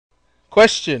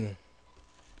Question.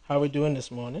 How are we doing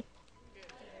this morning?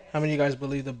 How many of you guys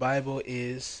believe the Bible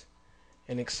is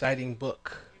an exciting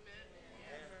book?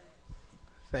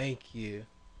 Thank you.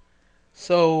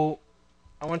 So,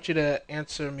 I want you to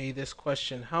answer me this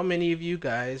question. How many of you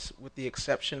guys, with the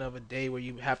exception of a day where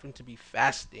you happen to be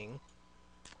fasting,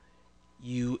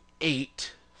 you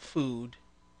ate food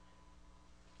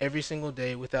every single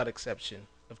day without exception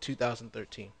of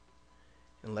 2013?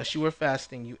 Unless you were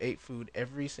fasting, you ate food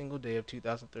every single day of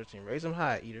 2013. Raise them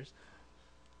high, eaters.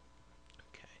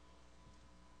 Okay.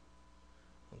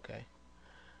 Okay.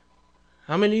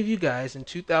 How many of you guys in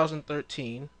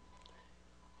 2013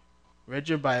 read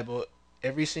your Bible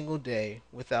every single day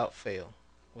without fail,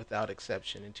 without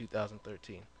exception in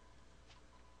 2013?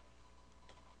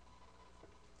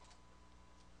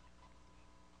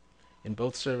 In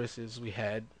both services, we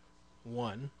had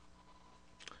one.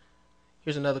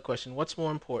 Here's another question. What's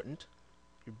more important,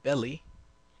 your belly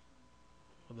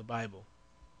or the Bible?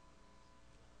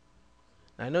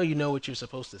 Now, I know you know what you're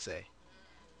supposed to say.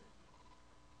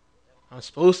 I'm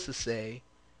supposed to say,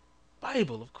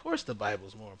 Bible. Of course the Bible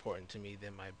is more important to me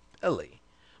than my belly.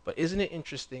 But isn't it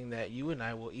interesting that you and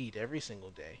I will eat every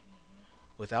single day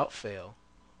without fail,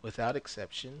 without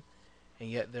exception,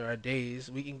 and yet there are days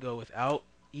we can go without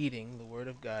eating the Word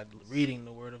of God, reading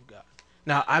the Word of God.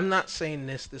 Now, I'm not saying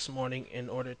this morning in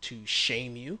order to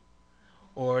shame you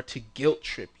or to guilt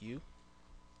trip you.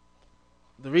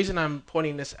 The reason I'm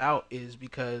pointing this out is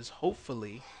because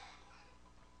hopefully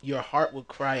your heart will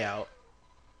cry out,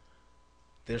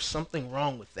 there's something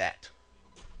wrong with that.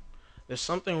 There's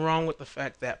something wrong with the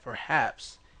fact that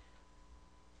perhaps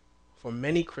for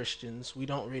many Christians, we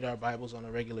don't read our Bibles on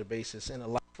a regular basis. In a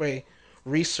Lifeway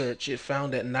research, it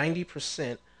found that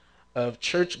 90% of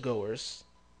churchgoers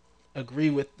agree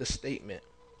with the statement,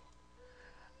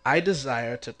 I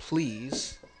desire to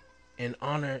please and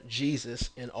honor Jesus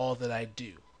in all that I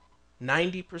do.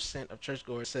 90% of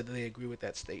churchgoers said that they agree with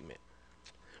that statement.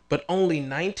 But only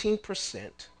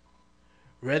 19%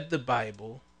 read the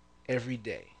Bible every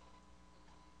day.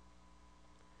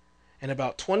 And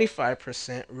about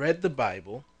 25% read the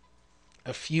Bible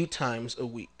a few times a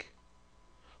week.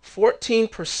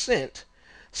 14%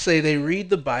 say they read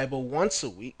the Bible once a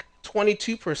week.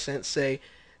 22% say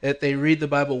that they read the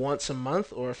Bible once a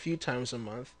month or a few times a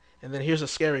month. And then here's a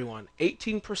scary one.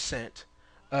 18%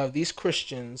 of these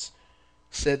Christians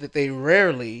said that they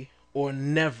rarely or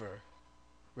never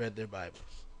read their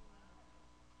Bibles.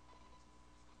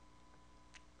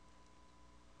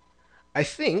 I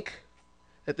think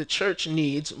that the church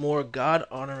needs more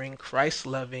God-honoring,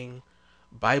 Christ-loving,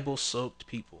 Bible-soaked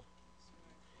people.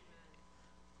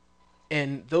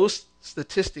 And those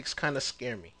statistics kind of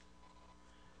scare me.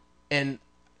 And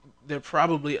they're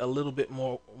probably a little bit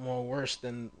more worse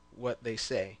than what they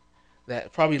say.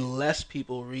 That probably less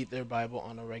people read their Bible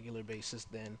on a regular basis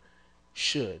than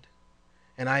should.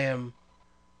 And I am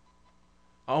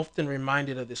often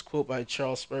reminded of this quote by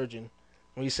Charles Spurgeon,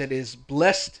 where he said, "It is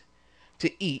blessed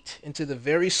to eat into the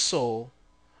very soul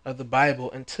of the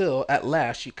Bible until at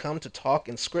last you come to talk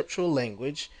in scriptural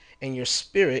language and your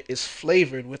spirit is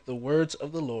flavored with the words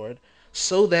of the Lord,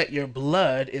 so that your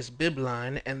blood is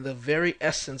bibline and the very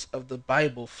essence of the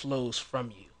Bible flows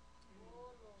from you."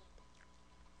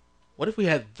 What if we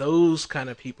had those kind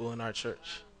of people in our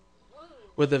church,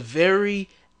 where the very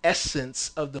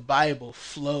essence of the Bible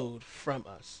flowed from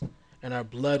us and our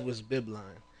blood was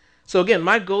bibline? So again,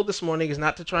 my goal this morning is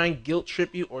not to try and guilt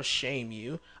trip you or shame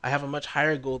you. I have a much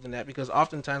higher goal than that, because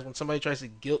oftentimes when somebody tries to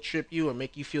guilt trip you or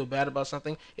make you feel bad about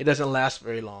something, it doesn't last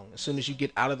very long. As soon as you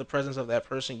get out of the presence of that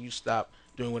person, you stop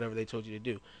doing whatever they told you to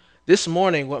do. This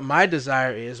morning, what my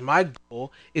desire is, my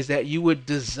goal is that you would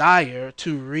desire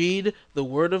to read the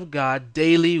Word of God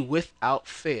daily without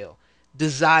fail.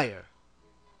 Desire.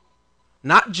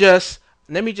 Not just,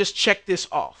 let me just check this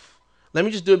off. Let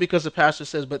me just do it because the pastor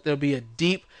says, but there'll be a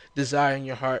deep desire in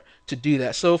your heart to do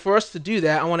that. So for us to do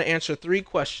that, I want to answer 3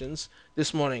 questions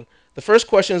this morning. The first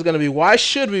question is going to be, why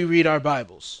should we read our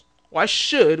Bibles? Why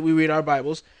should we read our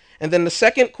Bibles? And then the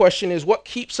second question is, what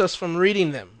keeps us from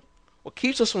reading them? What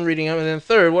keeps us from reading them? And then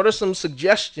third, what are some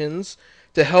suggestions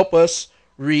to help us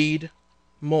read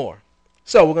more?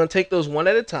 So we're going to take those one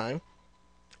at a time.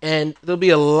 And there'll be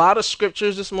a lot of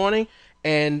scriptures this morning.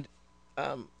 And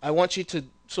I want you to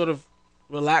sort of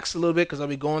relax a little bit, because I'll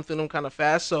be going through them kind of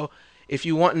fast. So if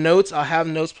you want notes, I'll have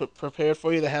notes prepared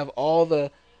for you that have all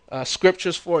the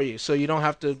scriptures for you, so you don't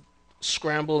have to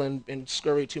scramble and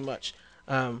scurry too much.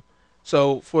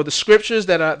 So for the scriptures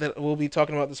that we'll be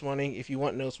talking about this morning, if you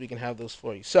want notes, we can have those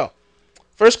for you. So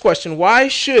first question, why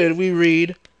should we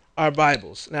read our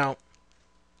Bibles? Now,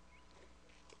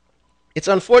 It's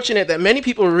unfortunate that many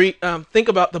people think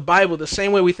about the Bible the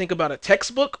same way we think about a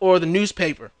textbook or the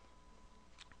newspaper.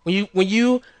 When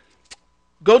you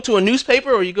go to a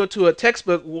newspaper or you go to a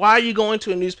textbook, why are you going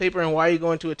to a newspaper and why are you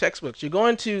going to a textbook? You're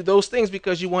going to those things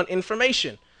because you want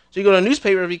information. So you go to a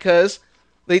newspaper because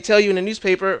they tell you in the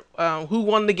newspaper who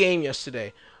won the game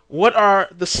yesterday. What are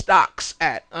the stocks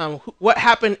at? What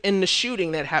happened in the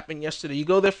shooting that happened yesterday? You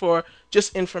go there for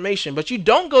just information. But you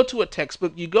don't go to a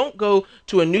textbook. You don't go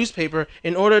to a newspaper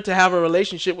in order to have a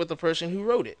relationship with the person who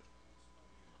wrote it.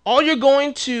 All you're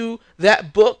going to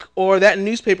that book or that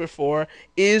newspaper for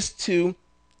is to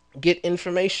get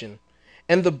information.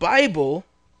 And the Bible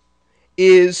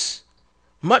is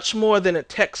much more than a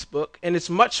textbook, and it's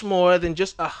much more than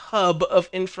just a hub of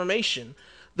information.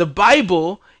 The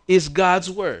Bible is God's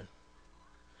Word.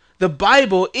 The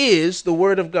Bible is the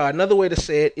Word of God. Another way to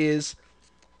say it is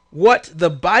what the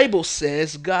Bible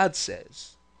says, God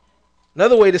says.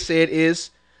 Another way to say it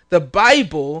is the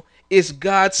Bible is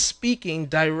God speaking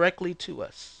directly to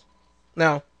us.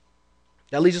 Now,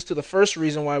 that leads us to the first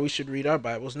reason why we should read our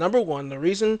Bibles. Number one, the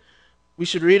reason we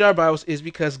should read our Bibles is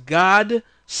because God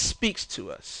speaks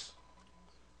to us.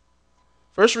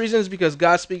 First reason is because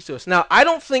God speaks to us. Now, I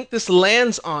don't think this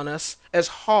lands on us as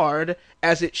hard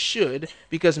as it should,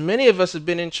 because many of us have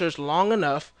been in church long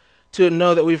enough to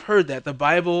know that we've heard that. The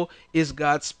Bible is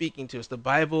God speaking to us. The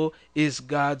Bible is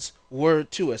God's word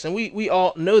to us. And we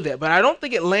all know that. But I don't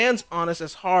think it lands on us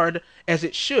as hard as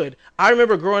it should. I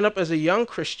remember growing up as a young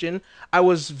Christian, I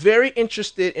was very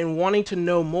interested in wanting to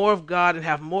know more of God and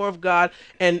have more of God.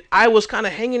 And I was kind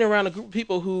of hanging around a group of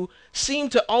people who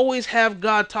seemed to always have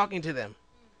God talking to them.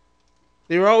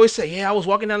 They were always say, yeah, I was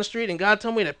walking down the street and God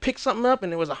told me to pick something up and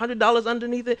there was $100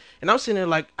 underneath it. And I'm sitting there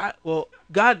like, well,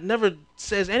 God never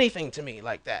says anything to me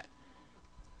like that.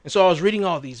 And so I was reading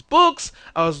all these books.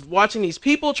 I was watching these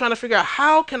people trying to figure out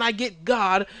how can I get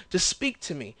God to speak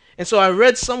to me. And so I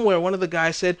read somewhere one of the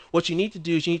guys said, what you need to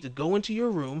do is you need to go into your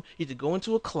room, you need to go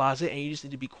into a closet, and you just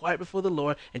need to be quiet before the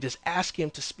Lord and just ask him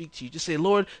to speak to you. Just say,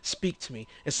 Lord, speak to me.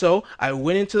 And so I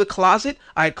went into the closet,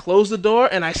 I closed the door,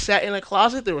 and I sat in a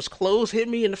closet. There was clothes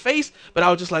hitting me in the face, but I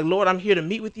was just like, Lord, I'm here to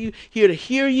meet with you, here to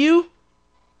hear you.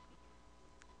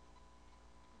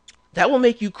 That will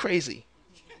make you crazy.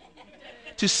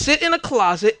 To sit in a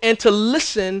closet and to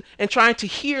listen and trying to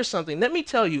hear something. Let me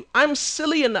tell you, I'm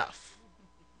silly enough.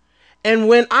 And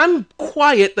when I'm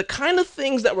quiet, the kind of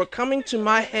things that were coming to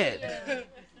my head,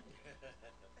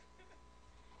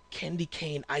 candy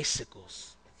cane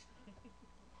icicles.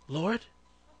 Lord,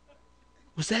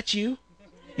 was that you?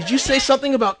 Did you say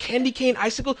something about candy cane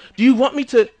icicles? Do you want me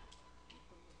to?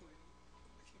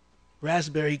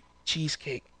 Raspberry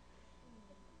cheesecake.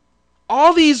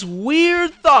 All these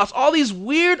weird thoughts, all these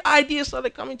weird ideas started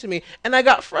coming to me, and I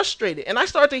got frustrated. And I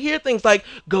started to hear things like,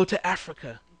 go to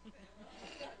Africa.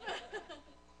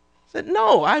 I said,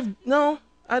 no, I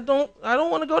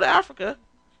don't want to go to Africa.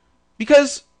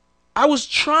 Because I was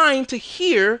trying to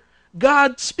hear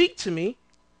God speak to me,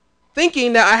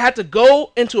 thinking that I had to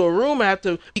go into a room, I had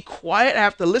to be quiet, I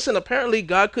have to listen. Apparently,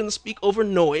 God couldn't speak over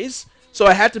noise. So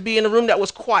I had to be in a room that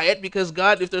was quiet because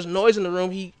God, if there's noise in the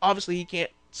room, he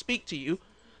can't speak to you.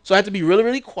 So I had to be really,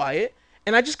 really quiet.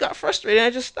 And I just got frustrated and I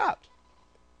just stopped.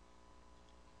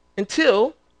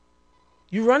 Until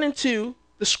you run into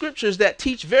the scriptures that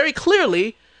teach very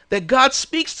clearly that God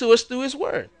speaks to us through his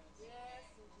word.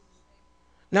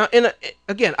 Now,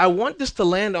 again, I want this to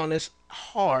land on us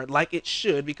hard like it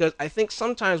should, because I think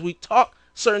sometimes we talk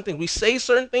certain things. We say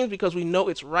certain things because we know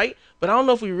it's right, but I don't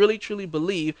know if we really truly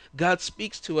believe God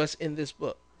speaks to us in this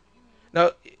book.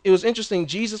 Now, it was interesting.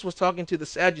 Jesus was talking to the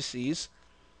Sadducees,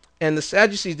 and the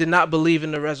Sadducees did not believe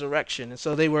in the resurrection. And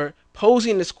so they were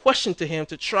posing this question to him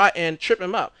to try and trip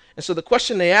him up. And so the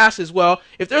question they asked is, well,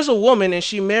 if there's a woman and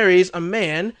she marries a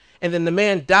man, and then the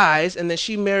man dies, and then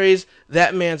she marries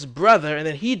that man's brother, and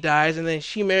then he dies, and then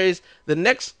she marries the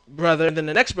next brother, and then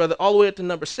the next brother, all the way up to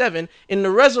number 7, in the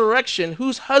resurrection,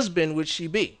 whose husband would she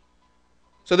be?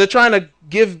 So they're trying to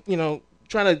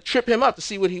trying to trip him up to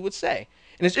see what he would say.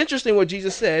 And it's interesting what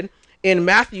Jesus said in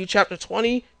Matthew chapter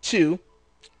 22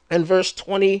 and verse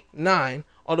 29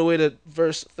 all the way to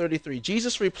verse 33.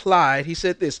 Jesus replied, he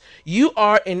said this, you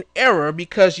are in error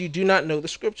because you do not know the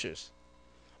scriptures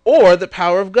or the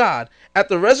power of God. At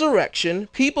the resurrection,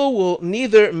 people will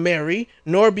neither marry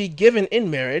nor be given in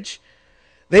marriage.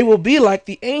 They will be like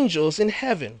the angels in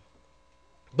heaven.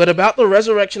 But about the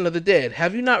resurrection of the dead,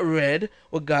 have you not read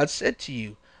what God said to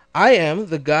you? I am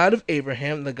the God of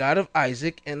Abraham, the God of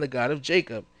Isaac, and the God of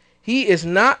Jacob. He is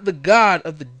not the God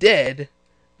of the dead,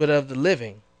 but of the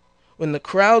living. When the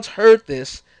crowds heard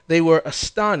this, they were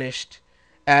astonished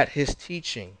at his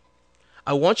teaching.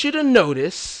 I want you to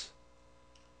notice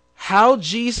how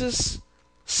Jesus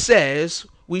says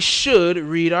we should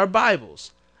read our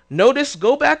Bibles. Notice,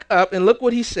 go back up and look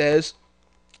what he says.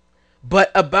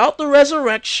 But about the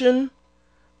resurrection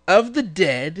of the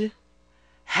dead,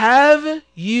 have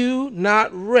you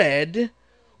not read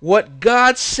what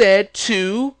God said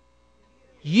to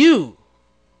you?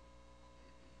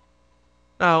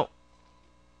 Now,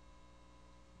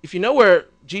 if you know where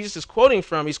Jesus is quoting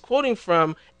from, he's quoting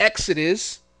from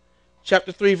Exodus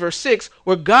chapter 3, verse 6,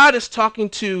 where God is talking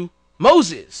to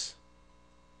Moses.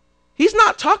 He's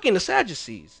not talking to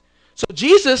Sadducees. So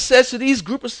Jesus says to these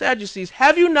group of Sadducees,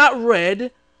 have you not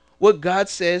read what God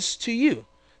says to you?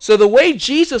 So the way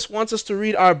Jesus wants us to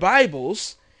read our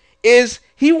Bibles is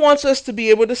he wants us to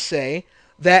be able to say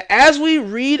that as we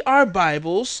read our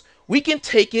Bibles, we can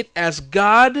take it as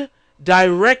God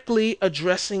directly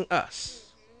addressing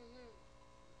us.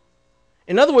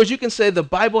 In other words, you can say the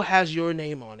Bible has your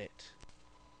name on it.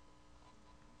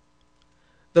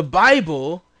 The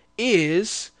Bible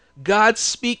is God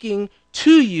speaking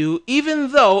to you,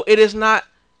 even though it is not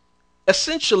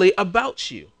essentially about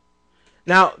you.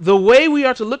 Now, the way we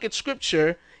are to look at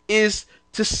Scripture is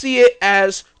to see it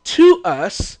as to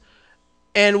us,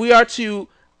 and we are to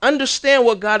understand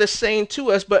what God is saying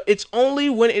to us, but it's only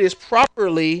when it is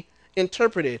properly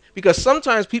interpreted. Because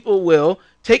sometimes people will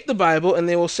take the Bible and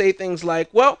they will say things like,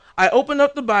 well, I opened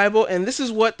up the Bible and this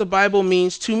is what the Bible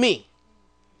means to me.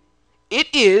 It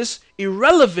is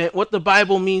irrelevant what the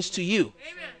Bible means to you.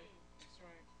 Amen.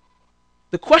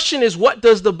 The question is, what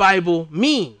does the Bible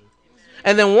mean?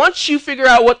 And then once you figure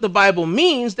out what the Bible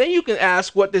means, then you can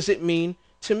ask, what does it mean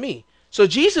to me? So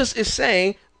Jesus is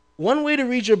saying one way to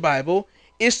read your Bible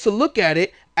is to look at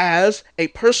it as a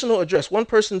personal address. One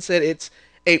person said it's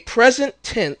a present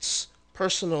tense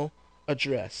personal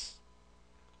address.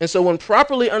 And so when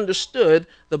properly understood,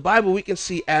 the Bible we can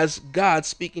see as God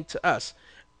speaking to us.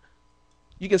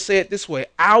 You can say it this way: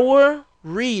 our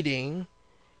reading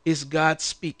is God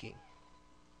speaking.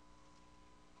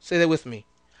 Say that with me.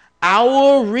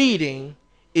 Our reading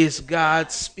is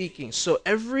God speaking. So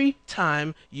every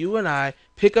time you and I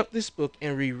pick up this book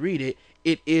and reread it,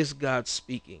 it is God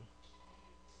speaking.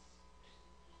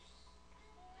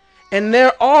 And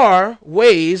there are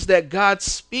ways that God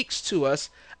speaks to us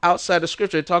outside of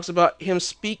Scripture. It talks about him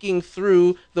speaking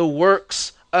through the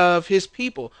works of his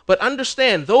people. But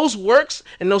understand, those works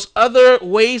and those other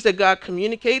ways that God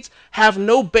communicates have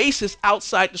no basis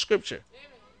outside the Scripture.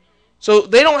 So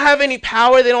they don't have any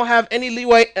power, they don't have any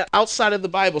leeway outside of the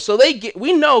Bible. So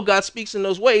we know God speaks in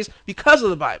those ways because of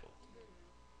the Bible.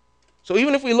 So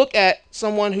even if we look at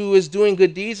someone who is doing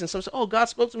good deeds and some say, oh, God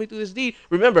spoke to me through this deed,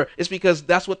 remember, it's because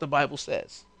that's what the Bible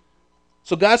says.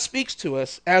 So God speaks to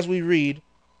us as we read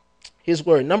his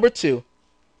word. Number two,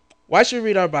 why should we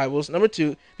read our Bibles? Number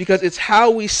two, because it's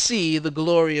how we see the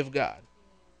glory of God.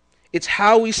 It's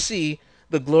how we see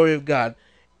the glory of God.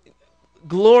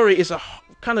 Glory is a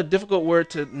kind of difficult word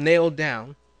to nail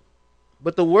down,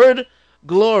 but the word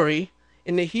glory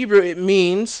in the Hebrew, it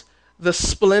means the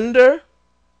splendor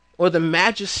or the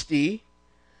majesty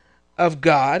of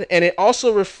God, and it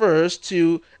also refers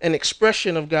to an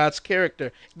expression of God's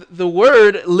character. The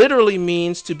word literally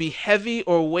means to be heavy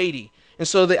or weighty. And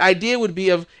so the idea would be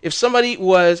of if somebody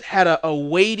had a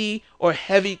weighty or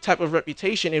heavy type of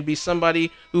reputation, it'd be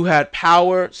somebody who had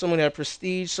power, someone who had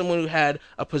prestige, someone who had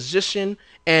a position,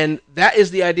 and that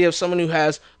is the idea of someone who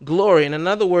has glory. And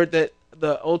another word that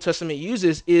the Old Testament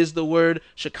uses is the word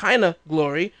Shekinah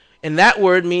glory, and that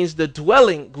word means the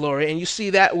dwelling glory. And you see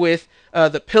that with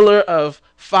the pillar of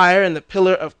fire and the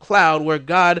pillar of cloud, where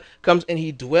God comes and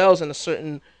he dwells in a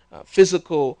certain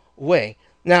physical way.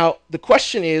 Now, the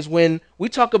question is, when we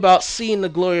talk about seeing the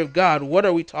glory of God, what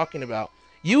are we talking about?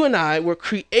 You and I were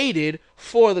created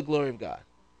for the glory of God.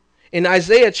 In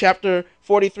Isaiah chapter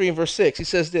 43 and verse 6, he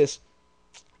says this: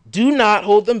 do not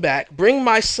hold them back. Bring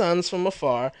my sons from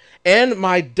afar and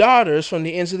my daughters from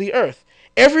the ends of the earth.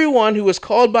 Everyone who is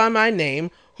called by my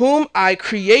name, whom I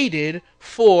created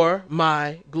for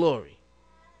my glory.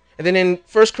 And then in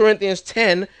 1 Corinthians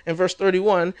 10 and verse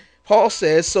 31, Paul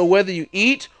says, so whether you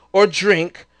eat or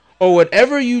drink or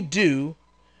whatever you do,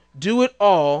 do it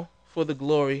all for the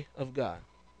glory of God.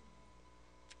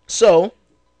 So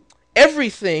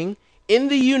everything in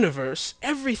the universe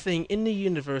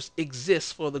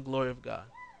exists for the glory of God.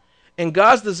 And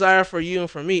God's desire for you and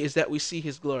for me is that we see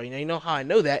his glory. Now, you know how I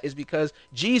know that is because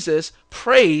Jesus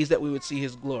prays that we would see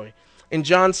his glory. In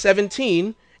John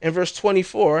 17 and verse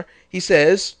 24, he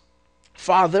says,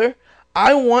 Father,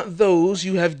 I want those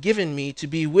you have given me to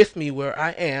be with me where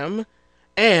I am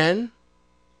and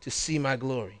to see my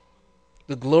glory,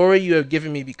 The glory you have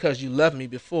given me because you loved me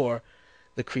before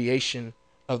the creation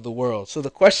of the world. So the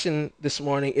question this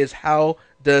morning is, how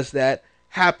does that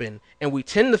happen? And we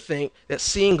tend to think that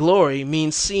seeing glory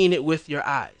means seeing it with your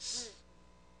eyes.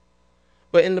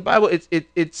 But in the Bible,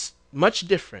 it's much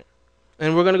different.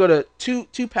 And we're going to go to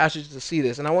two passages to see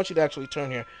this. And I want you to actually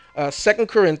turn here. 2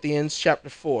 Corinthians chapter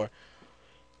 4.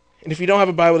 And if you don't have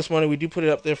a Bible this morning, we do put it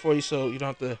up there for you, so you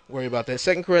don't have to worry about that.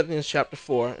 2 Corinthians chapter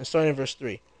 4, and starting in verse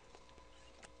 3.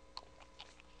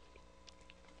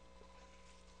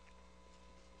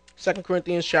 2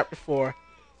 Corinthians chapter 4,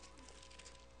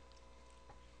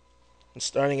 and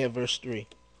starting at verse 3.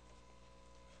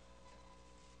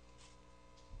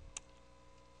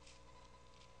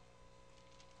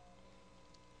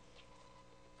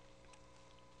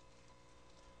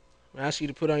 I ask you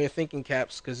to put on your thinking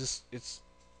caps, because it's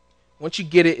once you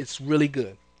get it, it's really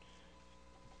good.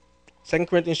 2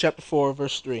 Corinthians chapter 4,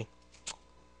 verse 3.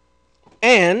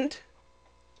 And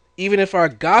even if our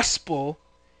gospel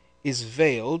is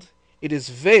veiled, it is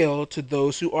veiled to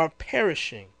those who are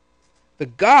perishing. The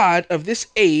God of this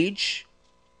age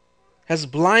has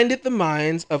blinded the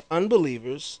minds of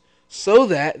unbelievers so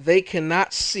that they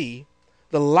cannot see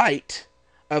the light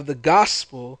of the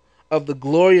gospel of the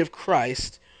glory of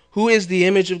Christ, who is the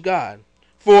image of God.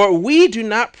 For we do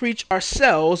not preach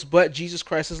ourselves, but Jesus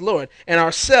Christ as Lord, and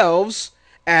ourselves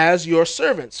as your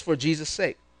servants for Jesus'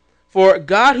 sake. For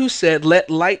God, who said, "Let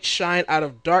light shine out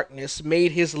of darkness,"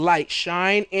 made his light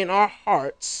shine in our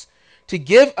hearts to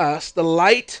give us the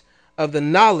light of the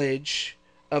knowledge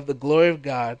of the glory of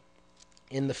God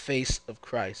in the face of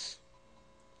Christ.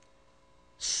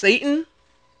 Satan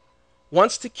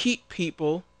wants to keep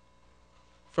people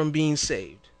from being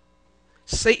saved.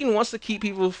 Satan wants to keep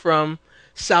people from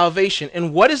salvation.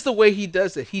 And what is the way he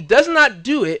does it? He does not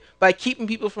do it by keeping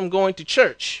people from going to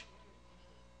church.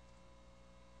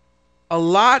 A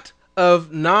lot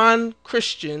of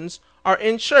non-Christians are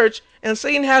in church, and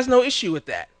Satan has no issue with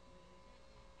that.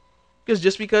 Because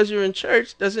just because you're in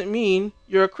church doesn't mean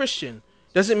you're a Christian.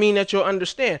 Doesn't mean that you'll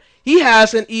understand. He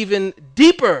has an even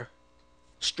deeper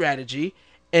strategy.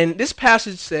 And this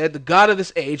passage said, the God of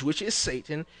this age, which is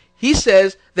Satan, he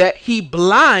says that he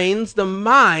blinds the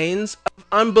minds of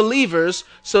unbelievers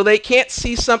so they can't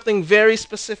see something very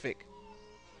specific.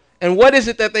 And what is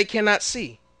it that they cannot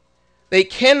see? They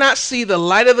cannot see the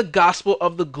light of the gospel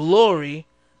of the glory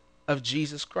of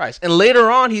Jesus Christ. And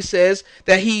later on he says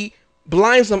that he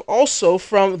blinds them also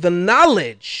from the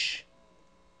knowledge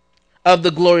of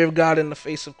the glory of God in the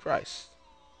face of Christ.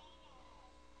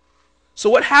 So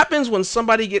what happens when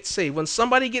somebody gets saved? When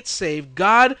somebody gets saved,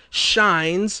 God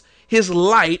shines his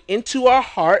light into our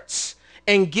hearts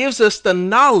and gives us the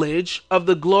knowledge of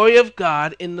the glory of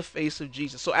God in the face of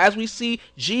Jesus. So as we see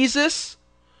Jesus,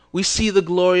 we see the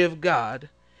glory of God.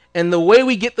 And the way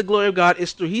we get the glory of God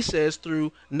is through, he says,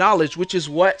 through knowledge, which is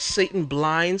what Satan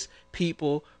blinds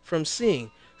people from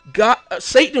seeing.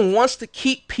 Satan wants to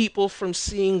keep people from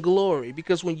seeing glory,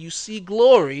 because when you see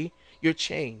glory, you're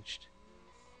changed.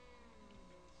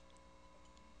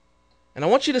 And I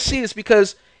want you to see this,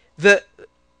 because the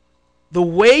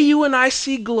way you and I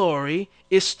see glory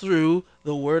is through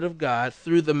the Word of God,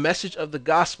 through the message of the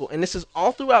gospel. And this is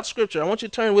all throughout Scripture. I want you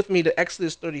to turn with me to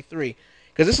Exodus 33,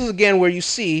 because this is again where you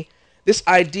see this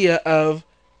idea of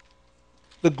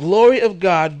the glory of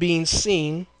God being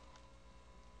seen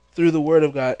through the Word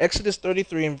of God. Exodus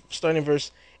 33, and starting in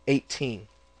verse 18.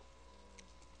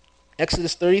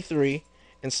 Exodus 33,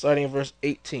 and starting in verse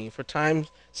 18. For time's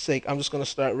sake, I'm just going to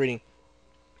start reading.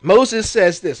 Moses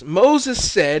says this.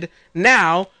 Moses said,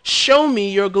 "Now show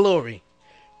me your glory."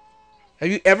 Have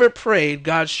you ever prayed,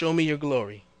 "God, show me your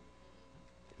glory"?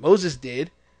 Moses did.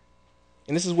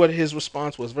 And this is what his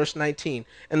response was. Verse 19.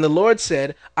 And the Lord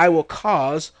said, "I will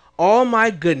cause all my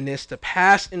goodness to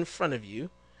pass in front of you,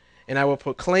 and I will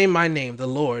proclaim my name, the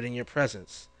Lord, in your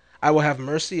presence. I will have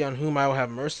mercy on whom I will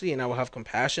have mercy, and I will have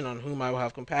compassion on whom I will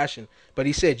have compassion." But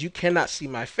he said, "You cannot see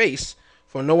my face,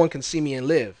 for no one can see me and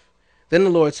live." Then the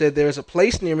Lord said, "There is a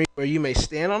place near me where you may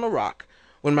stand on a rock.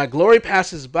 When my glory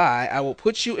passes by, I will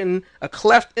put you in a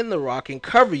cleft in the rock and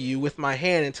cover you with my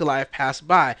hand until I have passed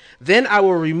by. Then I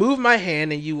will remove my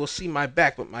hand and you will see my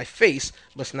back, but my face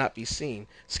must not be seen."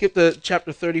 Skip to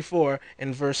chapter 34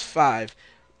 and verse 5.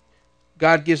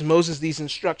 God gives Moses these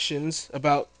instructions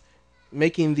about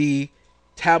making the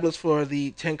tablets for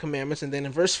the 10 Commandments. And then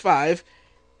in verse 5,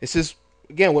 this is,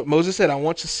 again, what Moses said, "I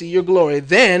want to see your glory."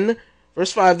 Then,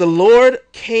 verse 5, the Lord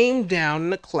came down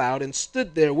in a cloud and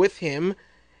stood there with him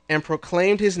and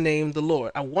proclaimed his name, the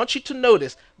Lord. I want you to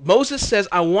notice, Moses says,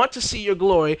 "I want to see your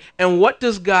glory." And what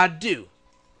does God do?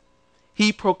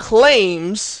 He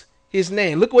proclaims his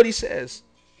name. Look what he says.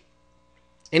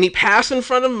 And he passed in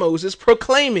front of Moses,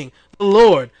 proclaiming,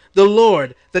 the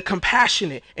Lord, the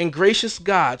compassionate and gracious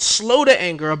God, slow to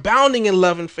anger, abounding in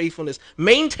love and faithfulness,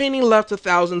 maintaining love to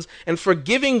thousands, and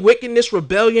forgiving wickedness,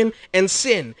 rebellion, and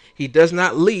sin. He does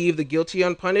not leave the guilty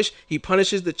unpunished. He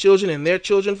punishes the children and their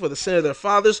children for the sin of their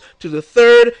fathers to the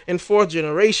third and fourth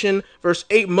generation. Verse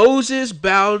 8, Moses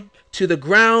bowed to the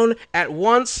ground at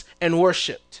once and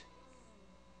worshipped.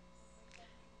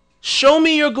 Show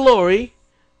me your glory.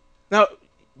 Now,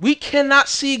 we cannot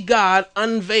see God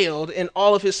unveiled in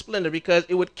all of his splendor because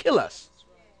it would kill us.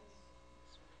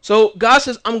 So God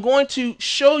says, I'm going to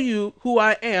show you who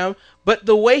I am. But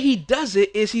the way he does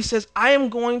it is he says, I am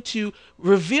going to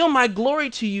reveal my glory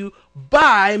to you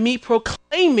by me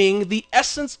proclaiming the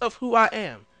essence of who I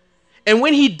am. And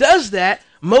when he does that,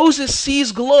 Moses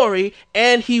sees glory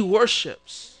and he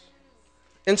worships.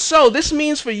 And so this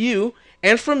means for you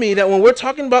and for me that when we're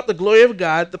talking about the glory of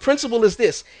God, the principle is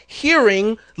this: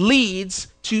 hearing leads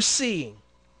to seeing.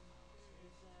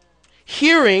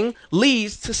 Hearing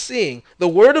leads to seeing. The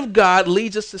word of God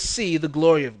leads us to see the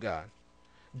glory of God.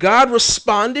 God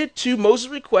responded to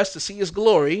Moses' request to see his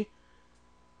glory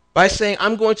by saying,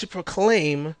 I'm going to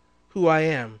proclaim who I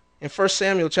am. In 1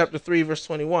 Samuel chapter 3, verse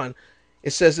 21,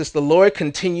 it says this: the Lord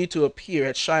continued to appear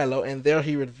at Shiloh, and there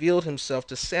he revealed himself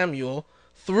to Samuel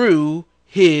through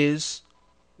his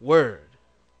word.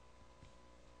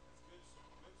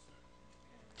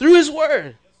 Through his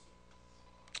word.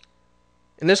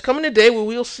 And there's coming a day where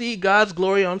we'll see God's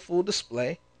glory on full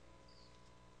display.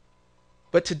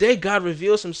 But today God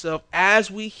reveals himself as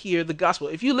we hear the gospel.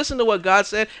 If you listen to what God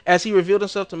said as he revealed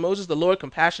himself to Moses, the Lord,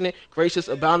 compassionate, gracious,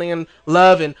 abounding in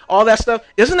love, and all that stuff,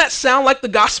 doesn't that sound like the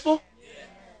gospel?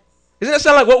 Doesn't that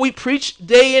sound like what we preach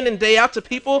day in and day out to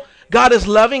people? God is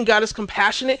loving. God is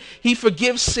compassionate. He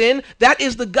forgives sin. That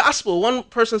is the gospel. One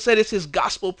person said it's his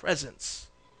gospel presence.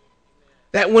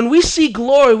 That when we see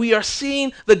glory, we are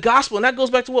seeing the gospel. And that goes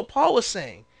back to what Paul was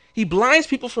saying. He blinds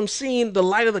people from seeing the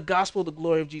light of the gospel, the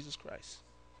glory of Jesus Christ.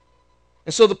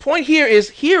 And so the point here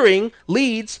is hearing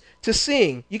leads to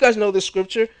seeing. You guys know this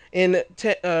scripture in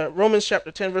Romans chapter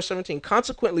 10, verse 17.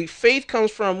 Consequently, faith comes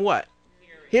from what?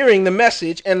 Hearing the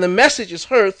message, and the message is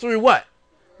heard through what?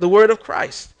 The word of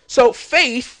Christ. So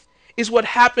faith is what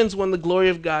happens when the glory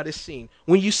of God is seen.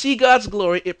 When you see God's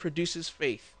glory, it produces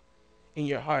faith in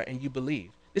your heart and you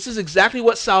believe. This is exactly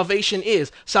what salvation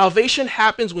is. Salvation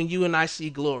happens when you and I see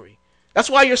glory. That's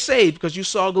why you're saved, because you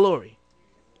saw glory.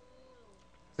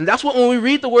 And that's what when we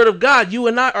read the word of God, you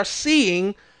and I are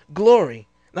seeing glory.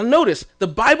 Now notice, the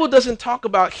Bible doesn't talk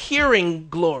about hearing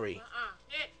glory.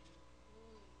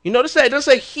 You notice that? It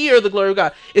doesn't say hear the glory of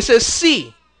God. It says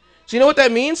see. So you know what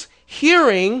that means?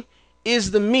 Hearing is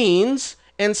the means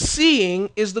and seeing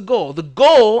is the goal. The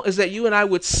goal is that you and I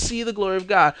would see the glory of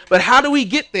God. But how do we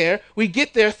get there? We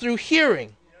get there through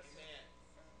hearing.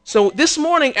 So this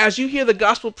morning, as you hear the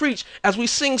gospel preached, as we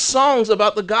sing songs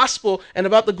about the gospel and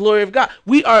about the glory of God,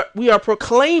 we are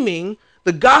proclaiming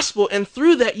the gospel, and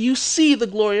through that you see the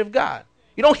glory of God.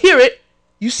 You don't hear it,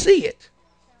 you see it.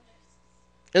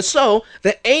 And so,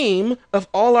 the aim of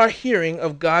all our hearing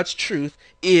of God's truth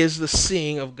is the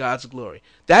seeing of God's glory.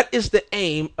 That is the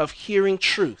aim of hearing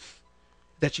truth,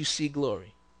 that you see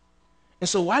glory. And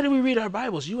so, why do we read our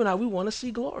Bibles? You and I, we want to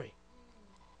see glory.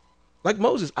 Like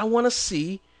Moses, I want to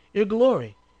see your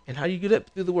glory. And how do you get it?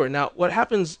 Through the word. Now, what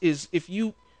happens is if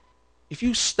you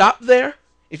stop there,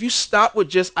 if you stop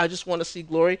with I just want to see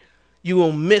glory, you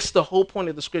will miss the whole point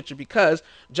of the scripture, because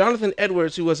Jonathan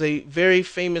Edwards, who was a very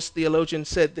famous theologian,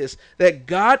 said this, that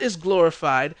God is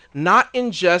glorified not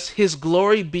in just his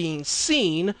glory being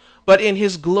seen, but in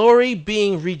his glory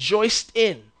being rejoiced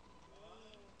in.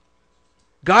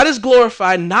 God is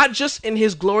glorified not just in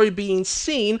his glory being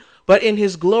seen, but in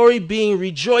his glory being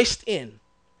rejoiced in.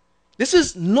 This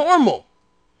is normal.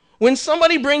 When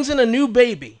somebody brings in a new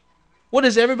baby, what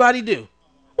does everybody do?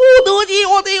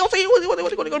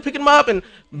 Picking them up and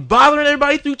bothering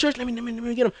everybody through church. Let me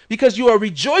get them. Because you are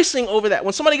rejoicing over that.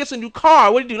 When somebody gets a new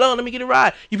car, what do you do? Oh, let me get a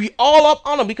ride. You be all up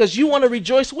on them because you want to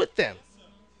rejoice with them.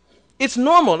 It's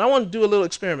normal. And I want to do a little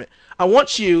experiment. I'm going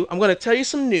to tell you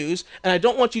some news, and I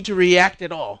don't want you to react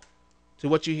at all to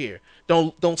what you hear.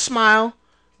 Don't smile.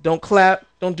 Don't clap.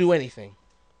 Don't do anything.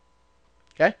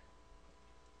 Okay?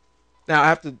 Now, I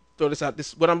have to throw this out.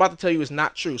 What I'm about to tell you is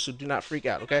not true, so do not freak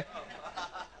out, okay?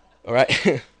 All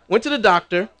right. Went to the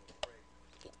doctor.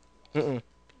 Went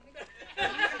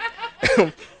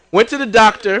to the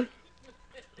doctor,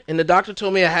 and the doctor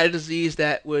told me I had a disease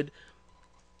that would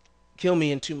kill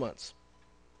me in 2 months.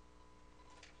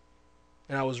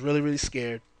 And I was really, really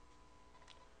scared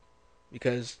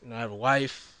because I have a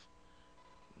wife,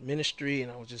 ministry,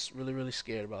 and I was just really, really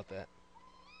scared about that.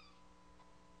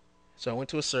 So I went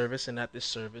to a service, and at this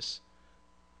service,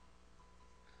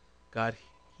 God,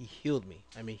 He healed me.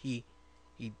 I mean, He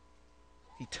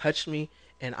He touched me,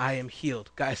 and I am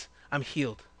healed. Guys, I'm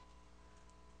healed.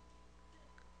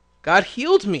 God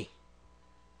healed me.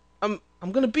 I'm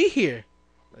gonna be here.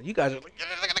 You guys are like,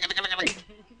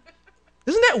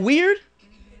 isn't that weird?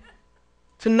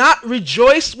 To not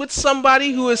rejoice with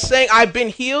somebody who is saying, I've been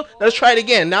healed. Let's try it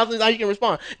again. Now you can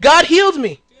respond. God healed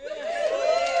me.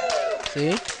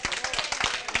 See?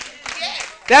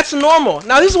 That's normal.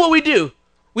 Now this is what we do.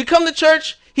 We come to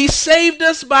church. He saved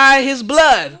us by His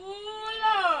blood.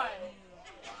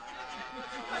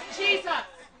 Jesus.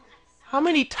 How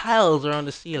many tiles are on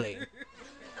the ceiling?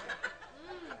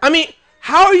 I mean,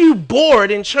 how are you bored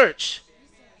in church?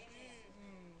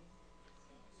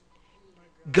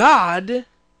 God,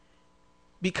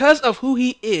 because of who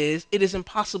He is, it is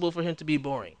impossible for Him to be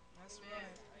boring.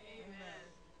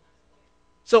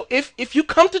 So if you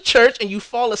come to church and you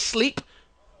fall asleep,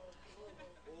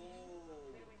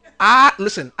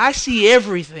 listen, I see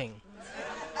everything.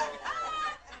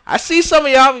 I see some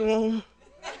of y'all.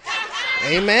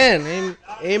 Amen.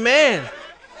 Amen.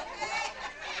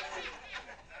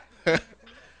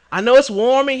 I know it's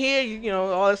warm in here. You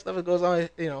know, all that stuff that goes on.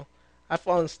 You know, I've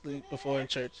fallen asleep before in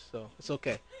church, so it's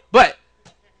okay. But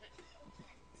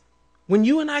when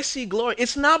you and I see glory,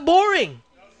 it's not boring.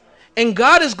 And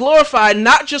God is glorified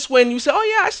not just when you say,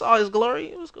 oh, yeah, I saw His glory.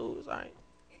 It was cool. It was all right.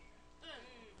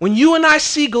 When you and I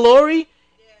see glory,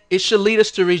 it should lead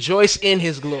us to rejoice in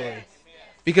His glory.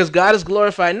 Because God is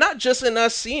glorified not just in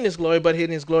us seeing His glory, but in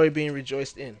His glory being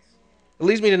rejoiced in. It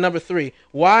leads me to number 3.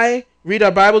 Why read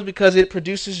our Bibles? Because it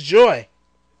produces joy.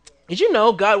 Did you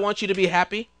know God wants you to be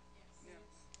happy?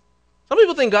 Some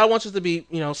people think God wants us to be,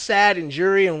 sad and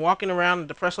dreary and walking around and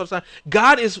depressed all the time.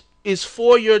 God is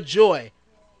for your joy.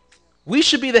 We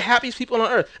should be the happiest people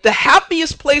on earth. The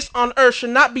happiest place on earth should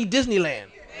not be Disneyland.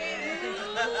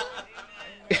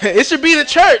 It should be the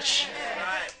church.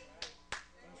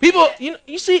 People,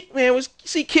 you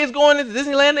see kids going into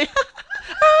Disneyland.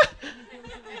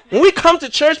 When we come to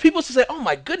church, people say, "Oh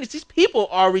my goodness, these people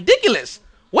are ridiculous.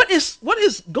 What is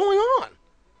going on?"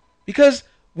 Because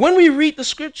when we read the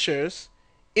scriptures,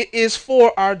 it is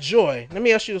for our joy. Let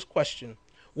me ask you this question: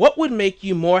 what would make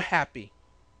you more happy?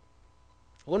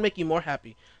 What would make you more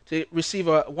happy? To receive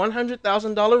a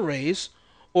 $100,000 raise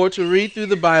or to read through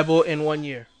the Bible in 1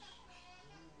 year?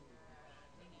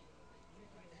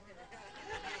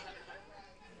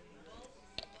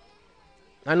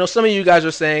 I know some of you guys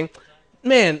are saying,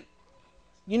 man,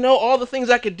 all the things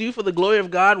I could do for the glory of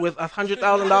God with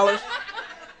 $100,000?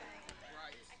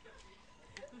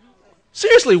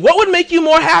 Seriously, what would make you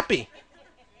more happy?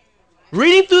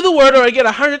 Reading through the Word or get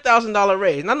a $100,000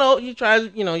 raise? And I know you're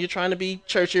trying to be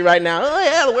churchy right now. Oh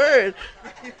yeah, the Word.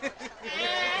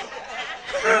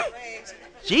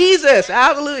 Jesus,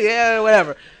 hallelujah, yeah,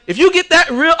 whatever. If you get that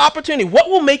real opportunity,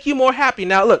 what will make you more happy?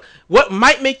 Now look, what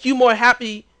might make you more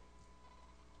happy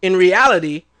in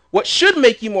reality, what should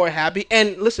make you more happy,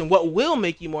 and listen, what will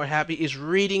make you more happy is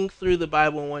reading through the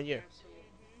Bible in 1 year.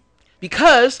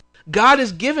 Because God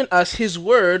has given us His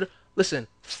Word, listen,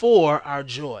 for our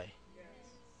joy.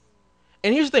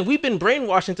 And here's the thing, we've been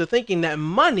brainwashed into thinking that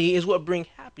money is what brings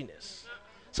happiness.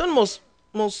 Some of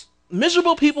the most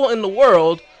miserable people in the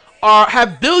world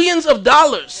have billions of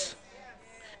dollars.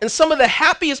 And some of the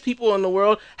happiest people in the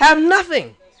world have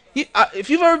nothing. If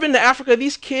you've ever been to Africa,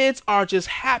 these kids are just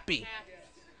happy.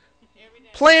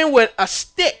 Playing with a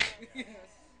stick.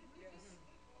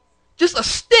 Just a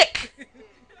stick.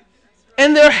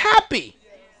 And they're happy.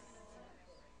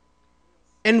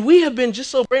 And we have been just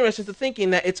so brainwashed into thinking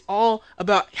that it's all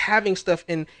about having stuff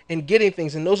and getting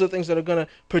things. And those are things that are going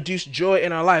to produce joy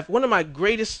in our life. One of my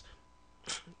greatest,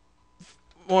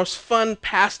 most fun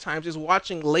pastimes is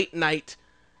watching late night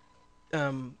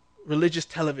religious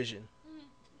television.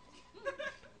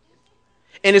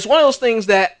 And it's one of those things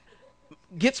that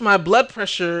gets my blood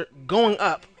pressure going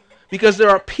up because there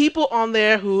are people on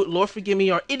there who, Lord forgive me,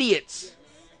 are idiots.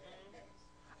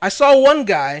 I saw one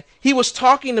guy, he was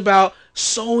talking about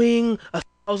sowing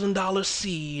 $1,000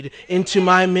 seed into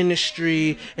my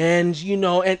ministry, and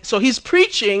so he's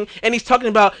preaching and he's talking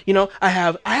about, I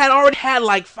had already had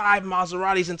like 5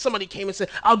 Maseratis, and somebody came and said,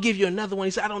 I'll give you another one.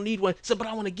 He said, I don't need one. He said, but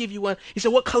I want to give you one. He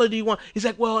said, what color do you want? He's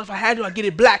like, well, if I had to, I'd get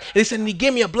it black. And he said, and he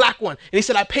gave me a black one. And he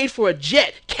said, I paid for a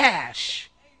jet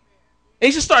cash.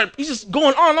 And he's just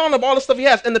going on and on about all the stuff he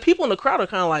has. And the people in the crowd are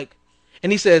kind of like,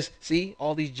 and he says, see,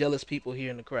 all these jealous people here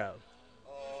in the crowd.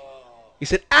 He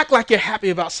said, act like you're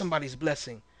happy about somebody's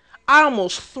blessing. I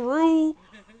almost threw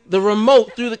the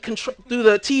remote, through the control, through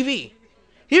the TV.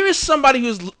 Here is somebody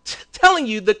who's telling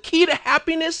you the key to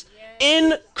happiness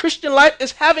in Christian life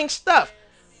is having stuff.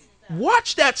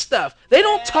 Watch that stuff. They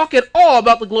don't talk at all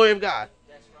about the glory of God.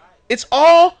 It's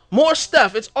all more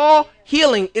stuff. It's all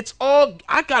healing. It's all,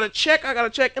 I gotta check.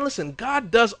 And listen,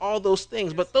 God does all those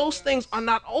things, but those things are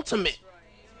not ultimate.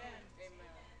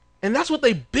 And that's what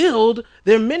they build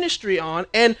their ministry on.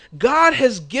 And God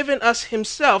has given us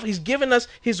himself. He's given us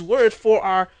his word for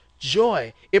our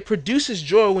joy. It produces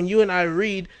joy when you and I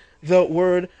read the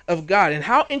word of God. And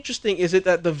how interesting is it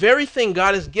that the very thing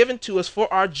God has given to us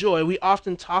for our joy, we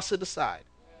often toss it aside.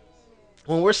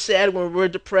 When we're sad, when we're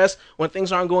depressed, when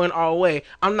things aren't going our way,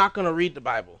 I'm not going to read the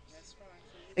Bible.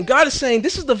 And God is saying,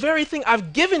 this is the very thing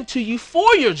I've given to you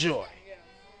for your joy.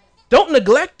 Don't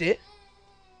neglect it.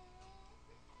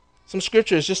 Some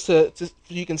scriptures just so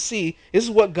you can see this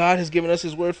is what God has given us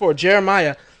his word for.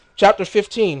 Jeremiah chapter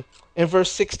 15 and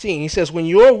verse 16. He says, when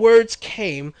your words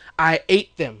came, I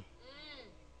ate them.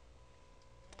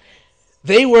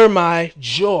 They were my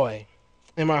joy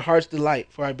and my heart's delight,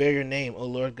 for I bear your name, O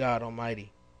Lord God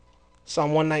Almighty.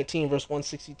 Psalm 119 verse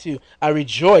 162. I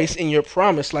rejoice in your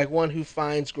promise like one who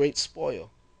finds great spoil.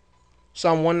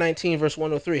 Psalm 119 verse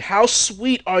 103. How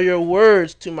sweet are your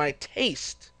words to my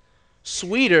taste,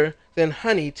 sweeter than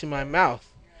honey to my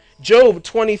mouth. Job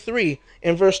 23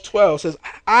 and verse 12 says,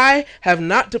 I have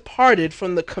not departed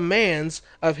from the commands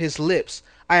of his lips.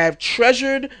 I have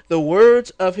treasured the words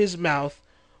of his mouth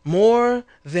more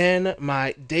than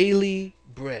my daily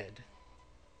bread.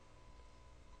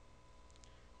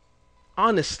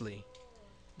 Honestly,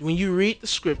 when you read the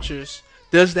scriptures,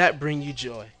 does that bring you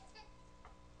joy?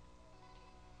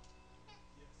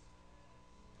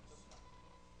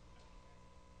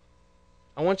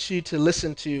 I want you to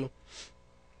listen to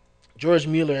George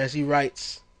Mueller as he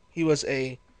writes. He was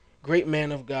a great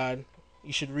man of God.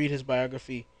 You should read his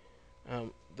biography.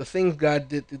 The things God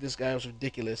did through this guy was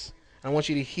ridiculous. I want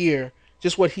you to hear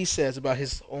just what he says about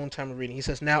his own time of reading. He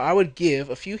says, now I would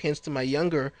give a few hints to my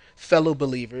younger fellow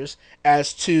believers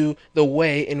as to the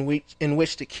way in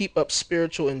which to keep up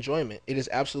spiritual enjoyment. It is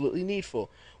absolutely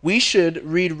needful. We should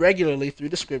read regularly through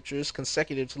the scriptures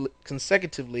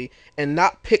consecutively and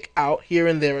not pick out here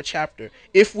and there a chapter.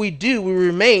 If we do, we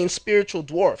remain spiritual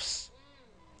dwarfs.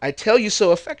 I tell you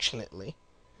so affectionately.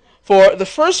 For the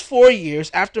first 4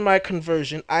 years after my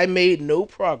conversion, I made no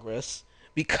progress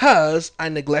because I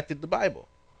neglected the Bible.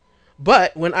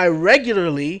 But when I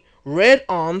regularly read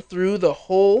on through the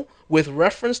whole with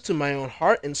reference to my own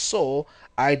heart and soul,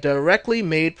 I directly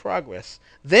made progress.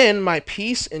 Then my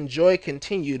peace and joy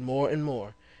continued more and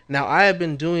more. Now I have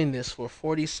been doing this for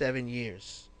 47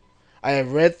 years. I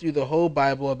have read through the whole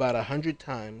Bible about 100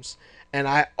 times, and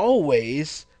I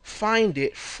always find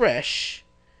it fresh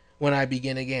when I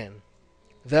begin again.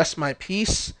 Thus my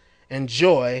peace and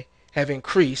joy have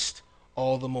increased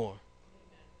all the more.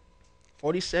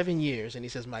 47 years, and he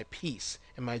says, my peace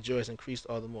and my joy has increased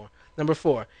all the more. Number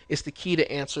 4, it's the key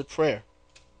to answered prayer.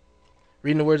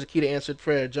 Reading the words of the key to answered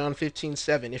prayer, John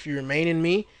 15:7. If you remain in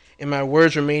me, and my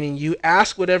words remain in you,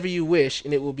 ask whatever you wish,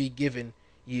 and it will be given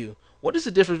you. What is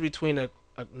the difference between a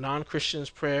non-Christian's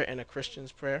prayer and a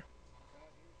Christian's prayer?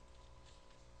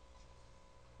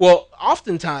 Well,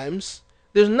 oftentimes,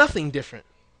 there's nothing different.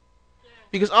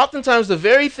 Because oftentimes the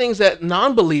very things that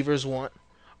non-believers want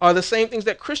are the same things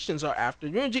that Christians are after.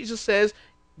 Remember Jesus says,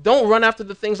 don't run after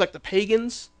the things like the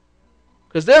pagans,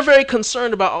 because they're very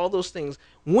concerned about all those things.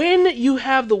 When you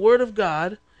have the Word of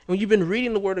God, when you've been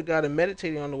reading the Word of God and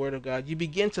meditating on the Word of God, you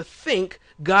begin to think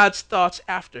God's thoughts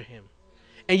after him.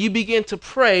 And you begin to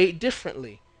pray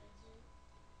differently.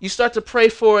 You start to pray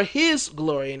for his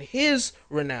glory and his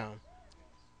renown.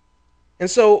 And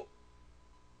so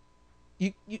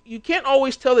you can't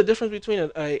always tell the difference between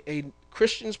a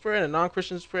Christian's prayer and a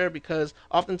non-Christian's prayer, because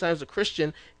oftentimes a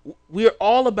Christian, we're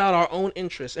all about our own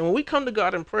interests. And when we come to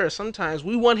God in prayer, sometimes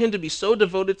we want him to be so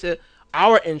devoted to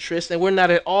our interests and we're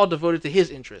not at all devoted to his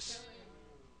interests.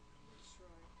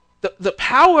 The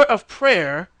power of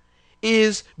prayer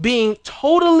is being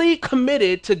totally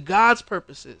committed to God's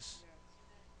purposes.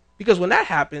 Because when that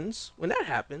happens,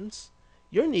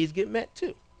 your needs get met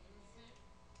too.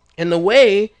 And the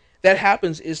way that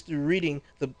happens is through reading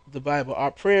the Bible. Our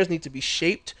prayers need to be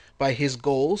shaped by his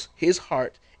goals, his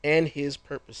heart, and his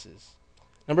purposes.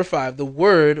 Number 5, the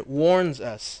word warns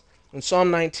us. In Psalm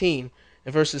 19,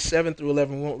 in verses 7 through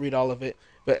 11, we won't read all of it,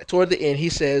 but toward the end, he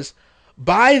says,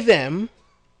 by them,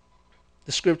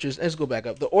 the scriptures, let's go back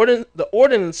up. The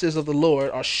ordinances of the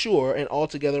Lord are sure and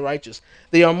altogether righteous.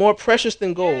 They are more precious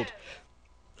than gold,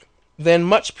 than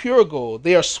much pure gold.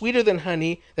 They are sweeter than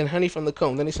honey from the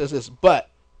comb. Then he says this, but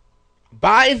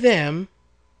By them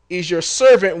is your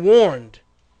servant warned.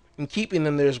 In keeping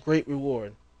them, there is great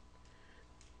reward.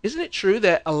 Isn't it true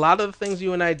that a lot of the things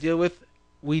you and I deal with,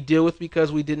 we deal with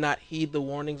because we did not heed the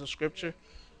warnings of Scripture?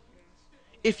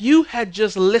 If you had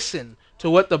just listened to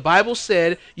what the Bible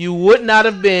said, you would not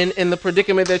have been in the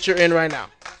predicament that you're in right now.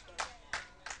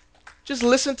 Just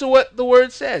listen to what the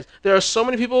word says. There are so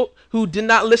many people who did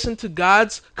not listen to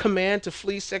God's command to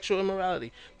flee sexual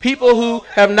immorality. People who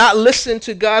have not listened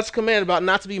to God's command about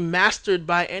not to be mastered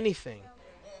by anything.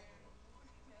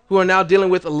 Who are now dealing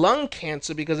with lung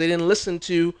cancer because they didn't listen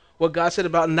to what God said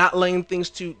about not letting things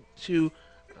to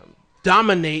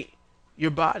dominate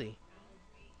your body.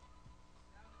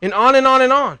 And on and on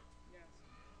and on.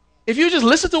 If you just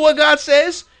listen to what God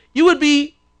says, you would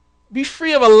be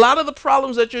free of a lot of the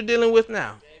problems that you're dealing with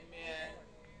now.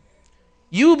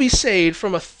 You will be saved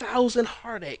from 1,000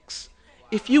 heartaches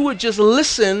if you would just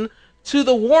listen to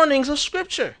the warnings of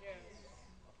Scripture.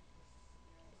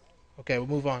 Okay, we'll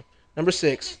move on. Number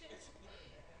 6.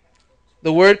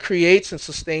 The word creates and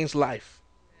sustains life.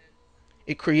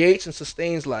 It creates and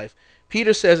sustains life.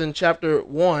 Peter says in chapter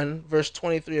 1, verse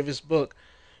 23 of his book,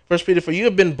 1 Peter, for you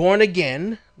have been born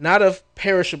again, not of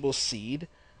perishable seed,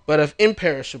 but of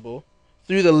imperishable,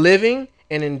 through the living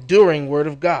and enduring word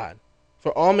of God.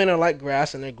 For all men are like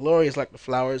grass, and their glory is like the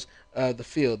flowers of the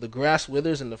field. The grass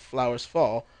withers and the flowers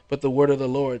fall, but the word of the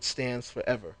Lord stands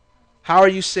forever. How are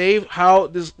you saved? How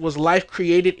was life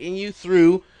created in you?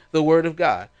 Through the word of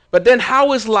God. But then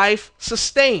how is life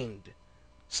sustained?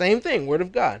 Same thing, word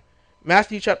of God.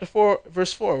 Matthew chapter 4,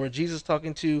 verse 4, where Jesus is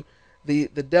talking to the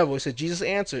devil. He said, Jesus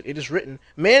answered, it is written,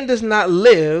 man does not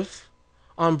live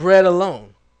on bread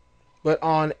alone, but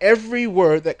on every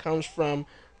word that comes from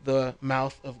the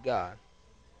mouth of God.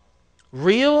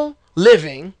 Real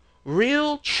living,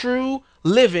 real true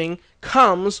living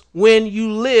comes when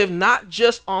you live not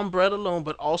just on bread alone,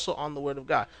 but also on the word of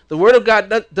God. The word of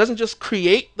God doesn't just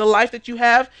create the life that you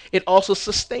have, it also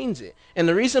sustains it. And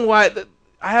the reason why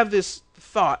I have this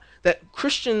thought that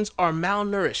Christians are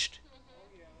malnourished.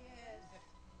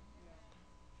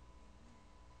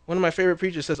 One of my favorite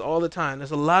preachers says all the time,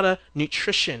 there's a lot of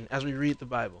nutrition as we read the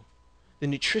Bible. The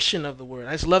nutrition of the word.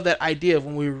 I just love that idea of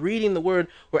when we're reading the word,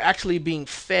 we're actually being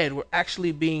fed, we're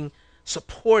actually being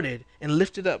supported and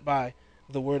lifted up by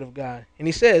the word of God. And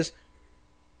he says,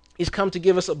 he's come to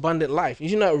give us abundant life.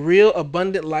 You know, real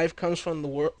abundant life comes from the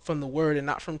word and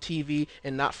not from TV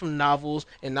and not from novels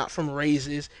and not from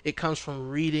raises. It comes from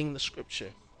reading the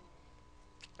scripture.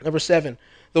 Number 7,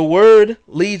 the word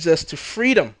leads us to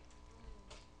freedom.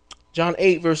 John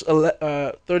 8, verse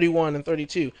 31 and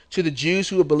 32. To the Jews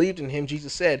who have believed in him,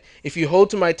 Jesus said, if you hold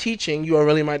to my teaching, you are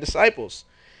really my disciples.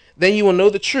 Then you will know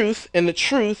the truth, and the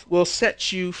truth will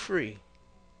set you free.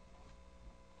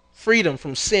 Freedom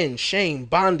from sin, shame,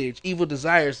 bondage, evil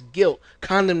desires, guilt,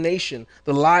 condemnation,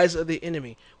 the lies of the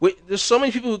enemy. There's so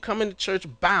many people who come into church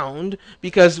bound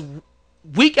because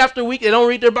week after week they don't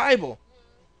read their Bible.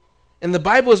 And the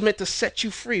Bible is meant to set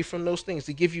you free from those things,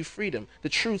 to give you freedom. The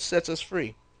truth sets us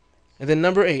free. And then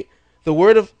number 8, the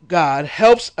word of God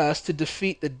helps us to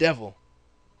defeat the devil.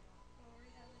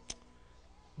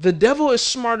 The devil is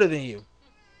smarter than you.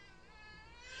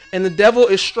 And the devil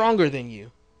is stronger than you.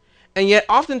 And yet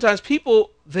oftentimes people,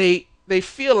 they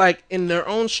feel like in their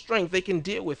own strength they can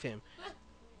deal with him.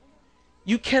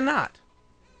 You cannot.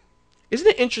 Isn't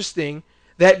it interesting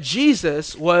that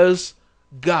Jesus was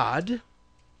God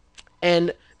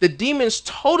and the demons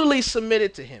totally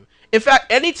submitted to him? In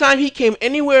fact, anytime he came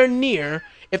anywhere near,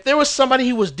 if there was somebody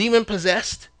who was demon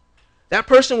possessed, that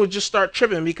person would just start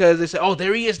tripping because they said, oh,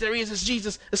 there he is, it's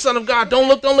Jesus, the Son of God. Don't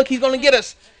look, he's going to get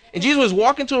us. And Jesus was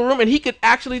walking to a room and he could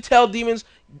actually tell demons,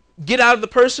 get out of the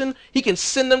person. He can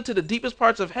send them to the deepest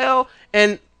parts of hell.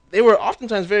 And they were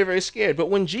oftentimes very, very scared. But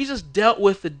when Jesus dealt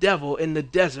with the devil in the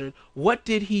desert, what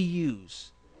did he use?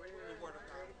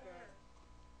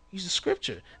 Use the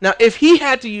scripture. Now, if he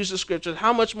had to use the scriptures,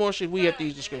 how much more should we have to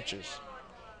use the scriptures?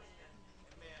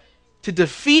 To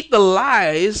defeat the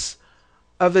lies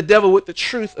of the devil with the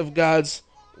truth of God's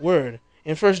word.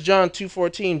 In 1 John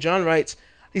 2:14, John writes,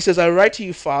 he says, I write to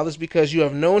you, fathers, because you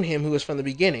have known him who is from the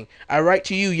beginning. I write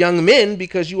to you, young men,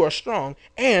 because you are strong,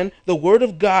 and the word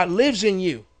of God lives in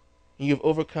you, and you have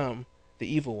overcome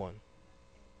the evil one.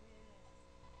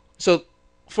 So,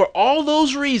 for all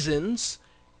those reasons,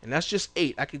 and that's just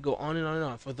 8. I could go on and on and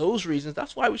on. For those reasons,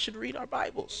 that's why we should read our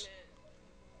Bibles.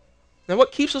 Now,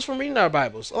 what keeps us from reading our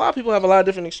Bibles? A lot of people have a lot of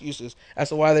different excuses as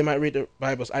to why they might read their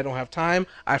Bibles. I don't have time.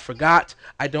 I forgot.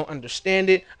 I don't understand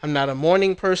it. I'm not a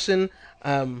morning person.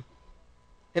 And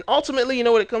ultimately, you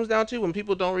know what it comes down to when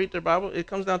people don't read their Bible? It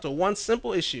comes down to one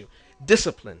simple issue: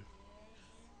 discipline.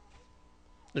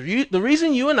 The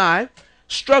reason you and I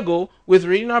struggle with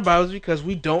reading our Bibles is because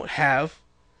we don't have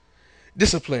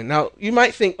discipline. Now, you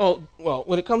might think, oh, well,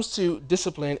 when it comes to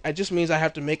discipline, it just means I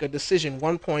have to make a decision at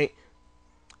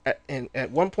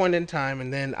one point in time,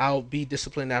 and then I'll be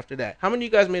disciplined after that. How many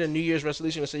of you guys made a New Year's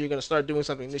resolution and said you're going to start doing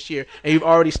something this year, and you've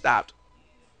already stopped?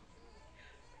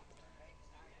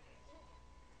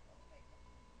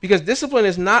 Because discipline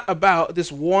is not about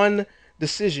this one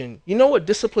decision. You know what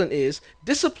discipline is?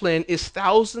 Discipline is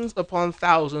thousands upon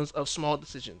thousands of small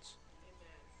decisions.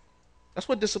 That's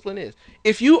what discipline is.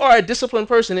 If you are a disciplined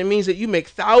person, it means that you make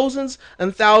thousands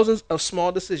and thousands of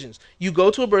small decisions. You go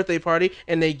to a birthday party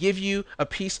and they give you a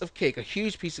piece of cake, a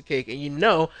huge piece of cake, and you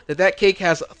know that that cake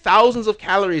has thousands of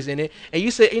calories in it, and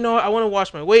you say, you know what, I want to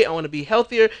watch my weight, I want to be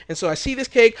healthier, and so I see this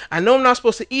cake, I know I'm not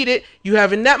supposed to eat it. You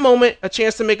have in that moment a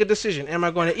chance to make a decision. Am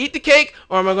I going to eat the cake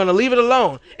or am I going to leave it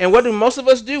alone? And what do most of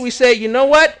us do? We say, you know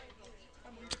what,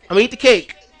 I'm going to eat the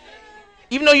cake.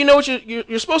 Even though you know what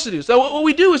you're supposed to do. So what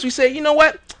we do is we say, you know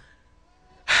what?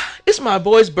 It's my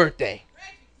boy's birthday.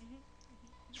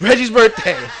 It's Reggie's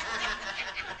birthday.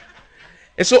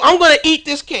 And so I'm going to eat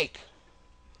this cake.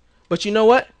 But you know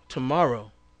what?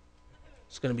 Tomorrow,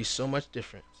 it's going to be so much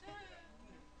different.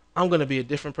 I'm going to be a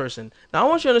different person. Now, I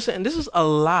want you to understand, this is a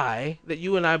lie that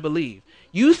you and I believe.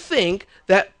 You think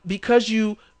that because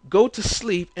you go to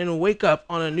sleep and wake up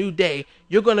on a new day,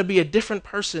 you're going to be a different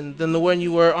person than the one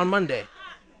you were on Monday.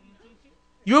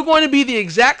 You're going to be the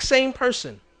exact same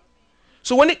person.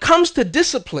 So when it comes to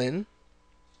discipline,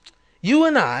 you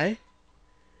and I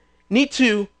need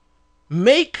to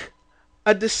make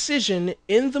a decision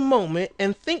in the moment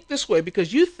and think this way,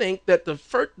 because you think that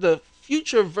the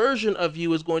future version of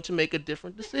you is going to make a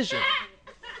different decision.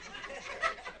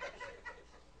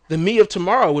 The me of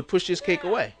tomorrow would push this cake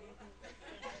away.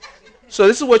 So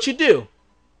this is what you do.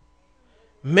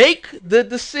 Make the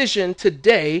decision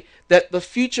today that the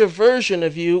future version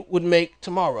of you would make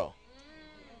tomorrow.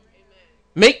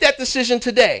 Make that decision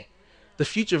today. The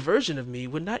future version of me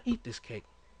would not eat this cake.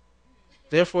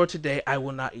 Therefore, today I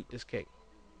will not eat this cake.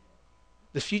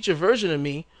 The future version of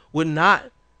me would not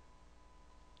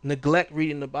neglect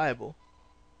reading the Bible.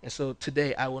 And so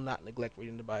today I will not neglect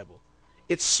reading the Bible.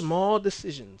 It's small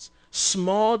decisions,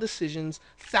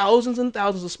 thousands and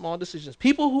thousands of small decisions.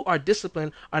 People who are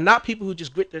disciplined are not people who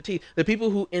just grit their teeth. They're people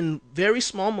who in very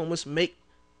small moments make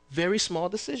very small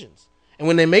decisions. And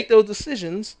when they make those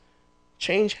decisions,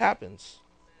 change happens.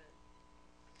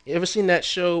 You ever seen that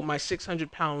show, My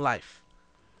 600-Pound Life?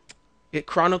 It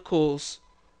chronicles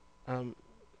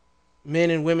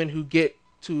men and women who get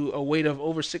to a weight of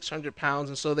over 600 pounds,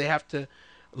 and so they have to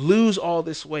lose all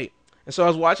this weight. And so I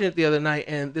was watching it the other night,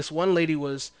 and this one lady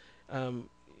was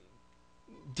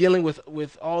dealing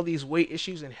with all these weight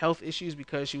issues and health issues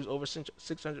because she was over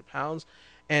 600 pounds.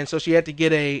 And so she had to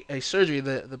get a surgery,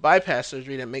 the bypass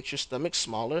surgery that makes your stomach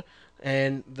smaller.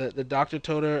 And the doctor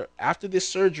told her, after this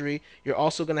surgery, you're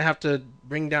also going to have to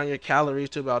bring down your calories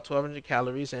to about 1,200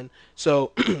 calories. And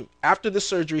so after the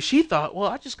surgery, she thought, well,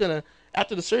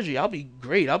 after the surgery, I'll be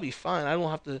great. I'll be fine. I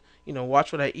don't have to,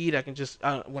 watch what I eat. I can just,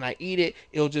 when I eat it,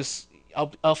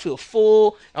 I'll feel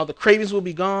full. All the cravings will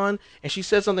be gone. And she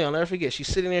said something I'll never forget. She's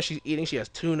sitting there, she's eating. She has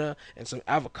tuna and some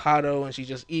avocado, and she's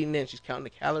just eating it, and she's counting the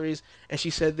calories. And she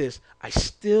said this, I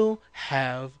still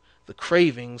have the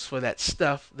cravings for that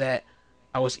stuff that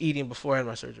I was eating before I had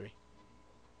my surgery.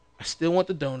 I still want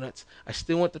the donuts. I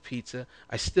still want the pizza.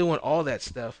 I still want all that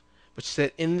stuff. But she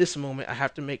said, in this moment, I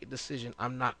have to make a decision.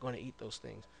 I'm not going to eat those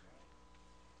things.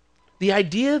 The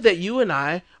idea that you and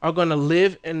I are going to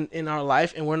live in our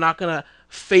life and we're not going to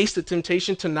face the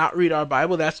temptation to not read our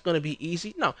Bible, that's going to be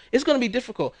easy. No, it's going to be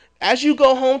difficult. As you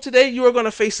go home today, you are going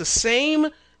to face the same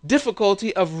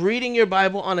difficulty of reading your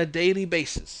Bible on a daily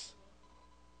basis.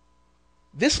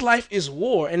 This life is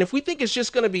war, and if we think it's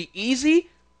just going to be easy,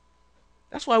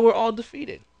 that's why we're all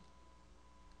defeated.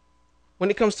 When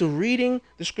it comes to reading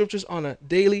the scriptures on a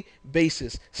daily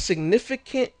basis,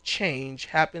 significant change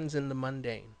happens in the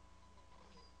mundane.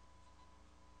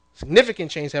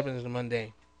 Significant change happens in the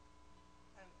mundane.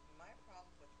 My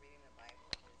problem with reading the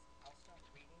Bible is I'll start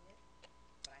reading it,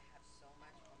 but I have so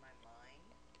much on my mind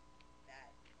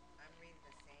that I'm reading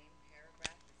the same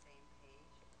paragraph, the same page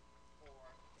for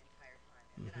the entire time.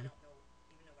 And then I don't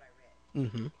even know what I read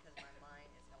because my mind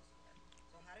is elsewhere.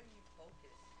 So how do you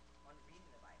focus on reading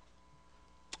the Bible?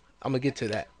 I'm going to get to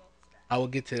that. I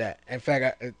will get to that. In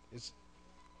fact,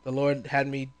 the Lord had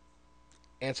me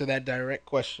answer that direct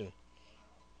question.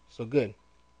 So good.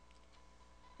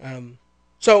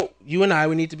 So you and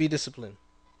we need to be disciplined.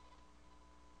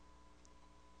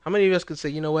 How many of us could say,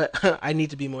 you know what, I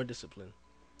need to be more disciplined?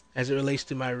 as it relates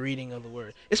to my reading of the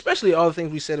word, especially all the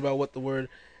things we said about what the word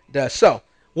does. So,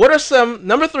 what are some,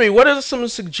 number three, what are some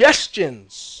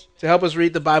suggestions to help us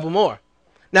read the Bible more?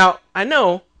 Now, I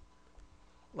know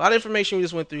a lot of information we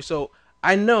just went through, so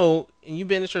I know, and you've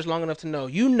been in church long enough to know,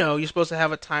 you're supposed to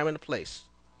have a time and a place,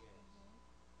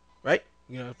 right?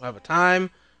 You know, have a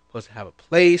time, supposed to have a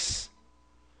place,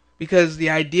 because the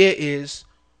idea is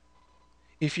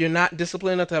if you're not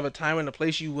disciplined enough to have a time and a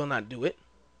place, you will not do it.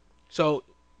 So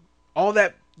all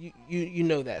that you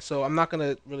know that. So I'm not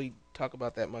gonna really talk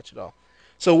about that much at all.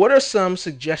 So what are some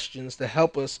suggestions to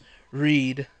help us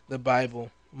read the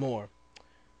Bible more?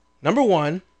 Number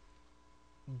one,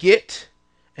 get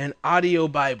an audio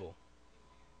Bible.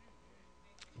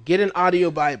 Get an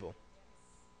audio Bible.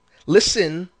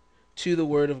 Listen to the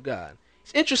Word of God.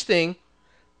 It's interesting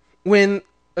when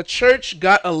a church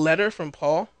got a letter from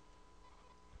Paul,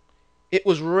 it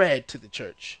was read to the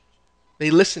church. They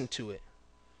listened to it.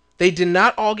 They did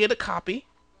not all get a copy.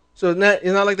 So it's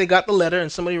not like they got the letter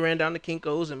and somebody ran down to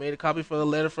Kinko's and made a copy for the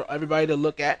letter for everybody to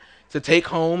look at, to take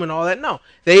home and all that. No.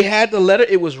 They had the letter,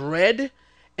 it was read,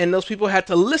 and those people had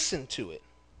to listen to it.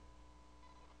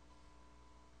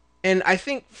 And I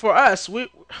think for us, we're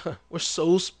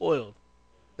so spoiled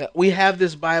that we have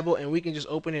this Bible and we can just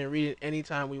open it and read it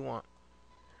anytime we want.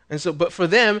 And so, but for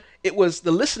them, it was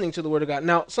the listening to the Word of God.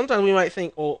 Now, sometimes we might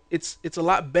think, oh, it's a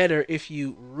lot better if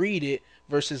you read it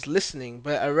versus listening.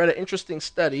 But I read an interesting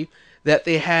study that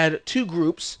they had two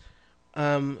groups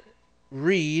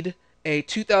read a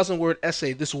 2,000 word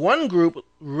essay. This one group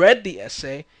read the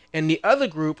essay, and the other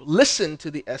group listened to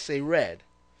the essay read.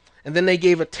 And then they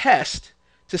gave a test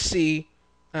to see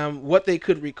what they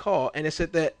could recall. And it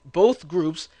said that both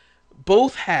groups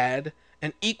both had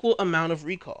an equal amount of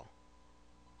recall.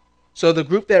 So the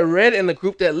group that read and the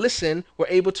group that listened were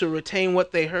able to retain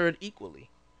what they heard equally.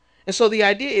 And so the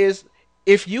idea is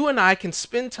if you and I can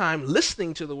spend time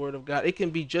listening to the Word of God, it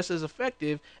can be just as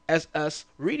effective as us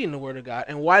reading the Word of God.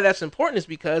 And why that's important is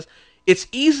because it's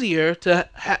easier to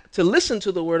listen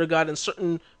to the Word of God in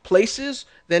certain places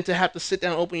than to have to sit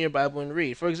down, open your Bible, and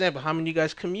read. For example, how many of you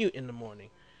guys commute in the morning?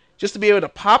 Just to be able to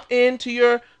pop into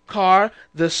your car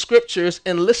the scriptures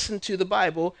and listen to the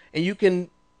Bible, and you can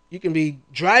be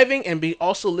driving and be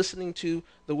also listening to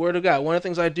the Word of God. One of the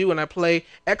things I do when I play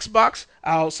Xbox,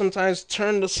 I'll sometimes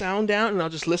turn the sound down and I'll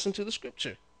just listen to the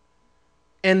scripture.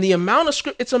 And the amount of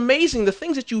script, it's amazing the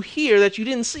things that you hear that you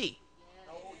didn't see.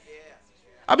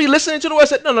 I'll be listening to the word and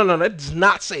say, no, no, no, that does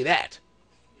not say that.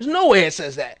 There's no way it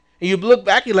says that. And you look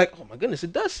back, you're like, oh my goodness,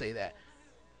 it does say that.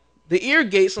 The ear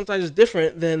gate sometimes is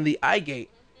different than the eye gate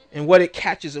and what it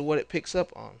catches and what it picks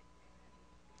up on.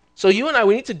 So you and I,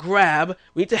 we need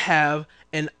to have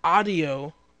an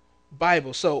audio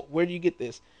Bible. So where do you get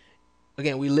this?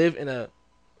 Again, we live in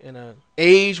a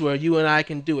age where you and I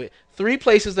can do it. Three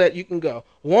places that you can go.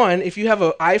 One, if you have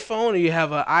an iPhone or you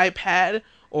have an iPad,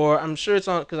 or I'm sure it's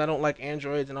on because I don't like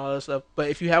Androids and all that stuff. But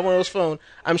if you have one of those phones,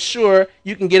 I'm sure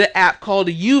you can get an app called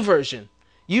the YouVersion.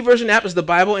 YouVersion app is the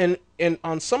Bible, and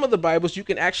on some of the Bibles you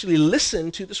can actually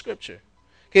listen to the scripture.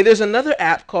 Okay, there's another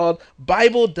app called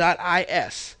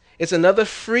Bible.is. It's another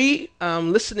free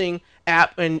listening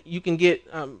app, and you can get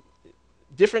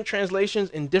different translations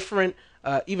in different,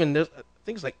 even I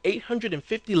think it's like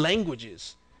 850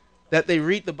 languages that they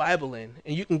read the Bible in.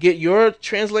 And you can get your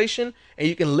translation, and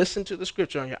you can listen to the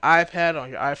scripture on your iPad, on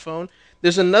your iPhone.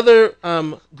 There's another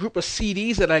group of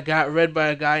CDs that I got read by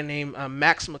a guy named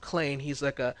Max McLean. He's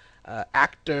like a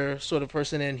actor sort of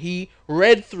person, and he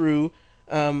read through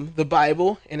the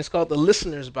Bible, and it's called the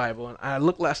Listener's Bible. And I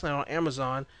looked last night on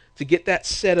Amazon to get that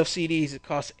set of CDs. It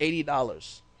costs $80,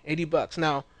 $80.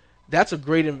 Now, that's a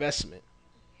great investment.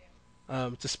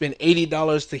 To spend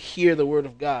 $80 to hear the Word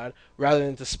of God rather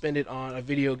than to spend it on a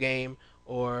video game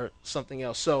or something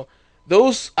else. So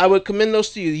those, I would commend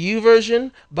those to you. The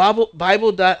YouVersion,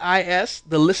 Bible.is,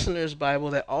 the Listener's Bible,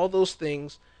 that all those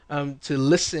things to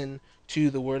listen to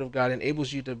the Word of God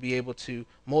enables you to be able to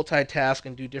multitask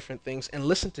and do different things and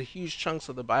listen to huge chunks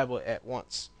of the Bible at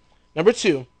once. Number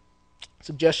two,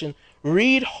 suggestion,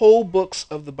 read whole books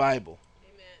of the Bible.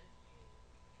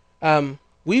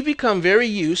 We've become very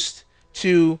used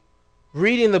to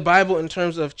reading the Bible in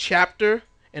terms of chapter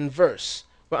and verse.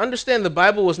 But understand the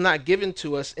Bible was not given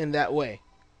to us in that way.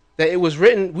 That it was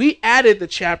written, we added the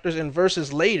chapters and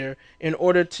verses later in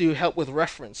order to help with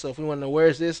reference. So if we want to know where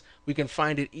is this, we can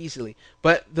find it easily.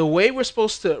 But the way we're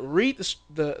supposed to read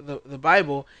the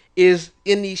Bible is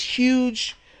in these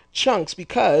huge chunks,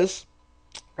 because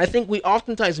I think we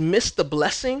oftentimes miss the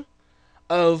blessing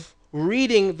of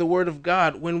reading the Word of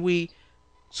God when we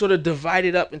sort of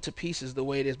divided up into pieces the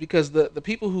way it is, because the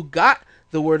people who got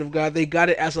the word of God, they got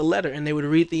it as a letter, and they would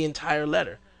read the entire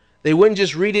letter. They wouldn't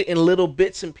just read it in little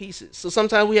bits and pieces. So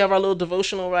sometimes we have our little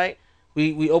devotional, right?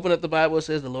 We open up the Bible, it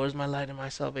says, the Lord is my light and my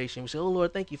salvation. We say, oh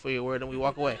Lord, thank you for your word, and we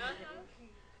walk away.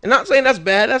 And not saying that's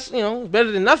bad, that's,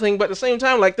 better than nothing, but at the same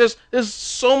time, like, there's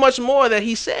so much more that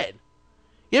he said.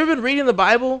 You ever been reading the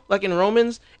Bible, like in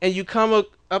Romans, and you come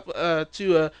up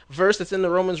to a verse that's in the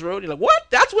Romans road, you're like, what?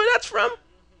 That's where that's from?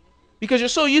 Because you're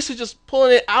so used to just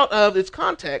pulling it out of its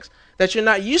context that you're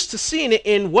not used to seeing it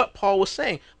in what Paul was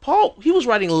saying. Paul, he was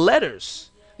writing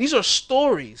letters. These are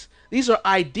stories. These are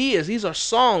ideas. These are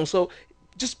songs. So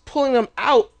just pulling them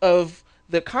out of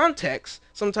the context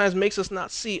sometimes makes us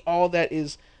not see all that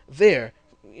is there.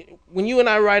 When you and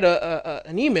I write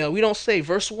an email, we don't say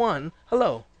verse 1,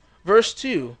 hello. Verse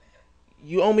 2,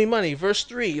 you owe me money. Verse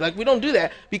 3, like, we don't do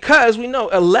that, because we know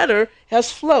a letter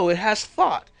has flow. It has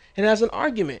thought. It has an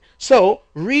argument. So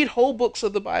read whole books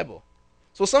of the Bible.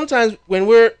 So sometimes when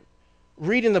we're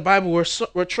reading the Bible,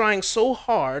 we're trying so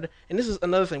hard, and this is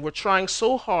another thing, we're trying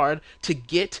so hard to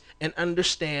get and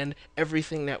understand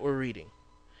everything that we're reading.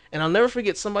 And I'll never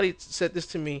forget, somebody said this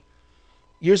to me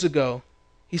years ago.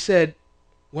 He said,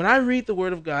 when I read the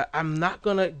Word of God, I'm not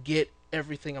going to get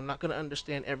everything. I'm not going to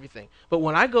understand everything. But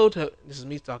when I go to, this is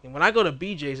me talking, when I go to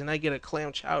BJ's and I get a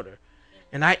clam chowder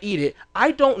and I eat it,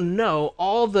 I don't know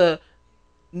all the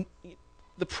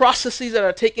processes that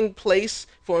are taking place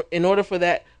in order for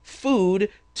that food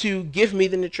to give me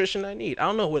the nutrition I need. I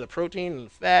don't know where the protein and the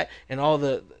fat and all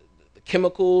the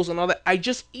chemicals and all that. I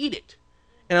just eat it,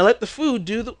 and I let the food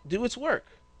do its work.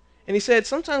 And he said,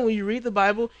 sometimes when you read the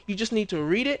Bible, you just need to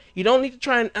read it. You don't need to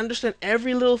try and understand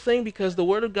every little thing, because the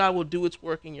Word of God will do its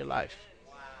work in your life.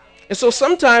 And so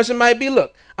sometimes it might be,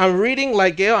 look, I'm reading,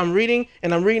 like Gail, I'm reading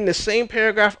the same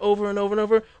paragraph over and over and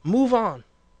over. Move on.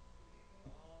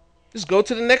 Just go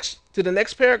to the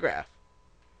next paragraph.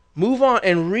 Move on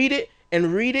and read it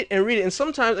and read it and read it. And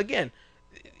sometimes, again,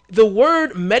 the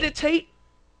word meditate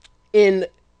in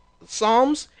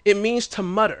Psalms, it means to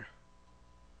mutter.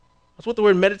 That's what the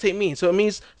word meditate means. So it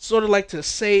means sort of like to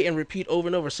say and repeat over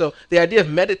and over. So the idea of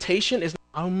meditation is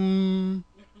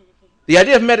the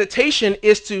idea of meditation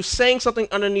is to saying something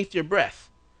underneath your breath.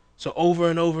 So over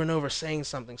and over and over, saying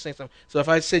something. So if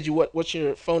I said you, what's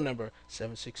your phone number?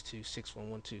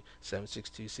 762-6112,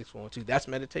 762-6112. That's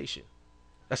meditation.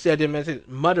 That's the idea of meditation.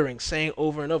 Muttering, saying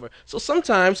over and over. So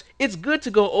sometimes it's good to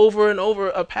go over and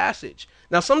over a passage.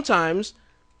 Now sometimes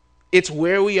it's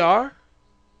where we are,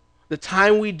 the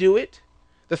time we do it,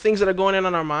 the things that are going on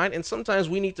in our mind, and sometimes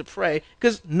we need to pray,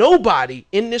 because nobody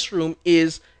in this room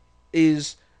is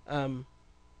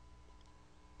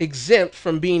exempt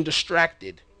from being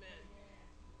distracted.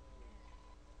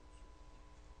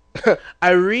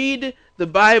 I read the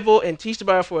Bible and teach the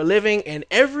Bible for a living, and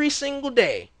every single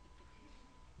day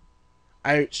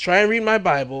I try and read my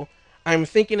Bible, I'm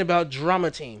thinking about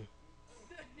drama team.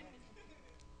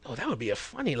 Oh, that would be a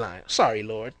funny line. Sorry,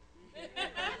 Lord.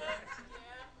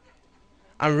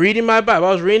 I'm reading my Bible.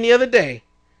 I was reading the other day.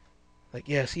 Like,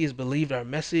 yes, he has believed our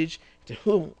message, to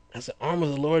whom has the arm of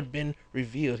the Lord been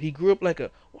revealed. He grew up like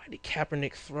why did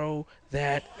Kaepernick throw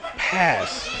that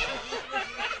pass?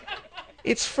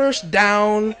 It's first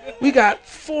down. We got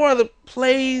 4 other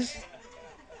plays.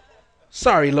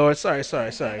 Sorry, Lord. Sorry.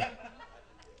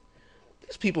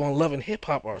 These people on Love and Hip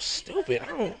Hop are stupid.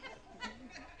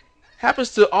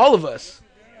 Happens to all of us.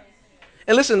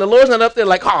 And listen, the Lord's not up there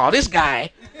like, oh, this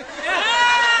guy.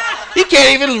 He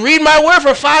can't even read my word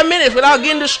for 5 minutes without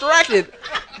getting distracted.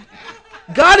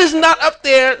 God is not up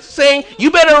there saying, you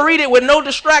better read it with no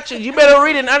distractions. You better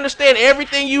read it and understand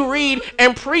everything you read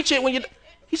and preach it when you...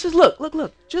 He says, look.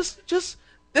 Just,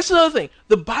 that's another thing.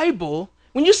 The Bible,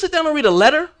 when you sit down and read a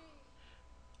letter,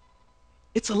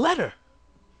 it's a letter.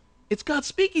 It's God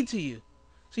speaking to you.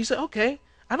 So you say, okay,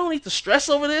 I don't need to stress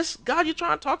over this. God, you're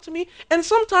trying to talk to me. And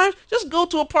sometimes just go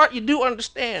to a part you do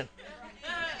understand.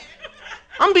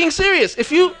 I'm being serious.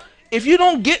 If you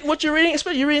don't get what you're reading,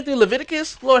 especially you're reading through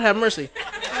Leviticus, Lord have mercy.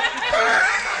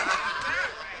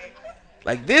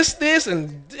 Like this,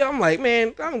 and I'm like,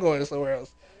 man, I'm going somewhere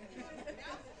else.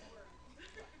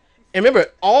 And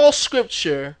remember, all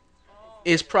scripture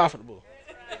is profitable.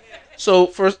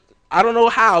 So I don't know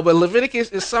how, but Leviticus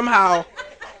is somehow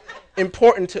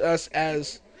important to us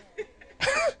as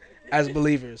as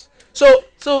believers. So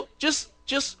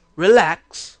just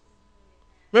relax.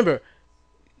 Remember,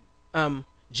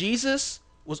 Jesus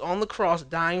was on the cross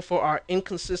dying for our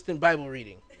inconsistent Bible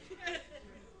reading.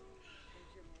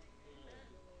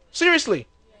 Seriously.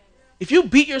 If you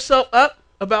beat yourself up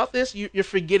about this, you're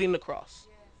forgetting the cross.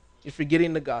 You're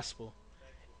forgetting the gospel.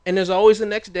 And there's always the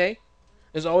next day.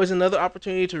 There's always another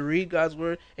opportunity to read God's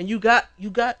word, and you got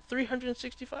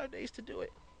 365 days to do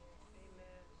it.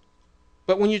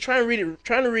 But when you try and read it,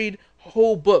 trying to read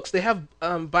whole books, they have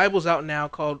Bibles out now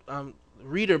called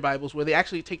reader Bibles, where they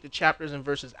actually take the chapters and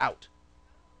verses out.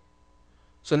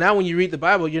 So now when you read the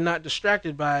Bible, you're not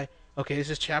distracted by, okay, this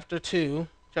is chapter two.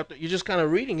 Chapter, you're just kind of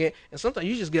reading it, and sometimes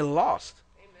you just get lost.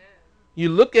 You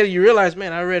look at it, you realize,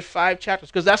 man, I read 5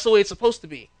 chapters, because that's the way it's supposed to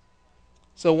be.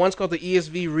 So one's called the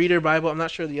ESV Reader Bible. I'm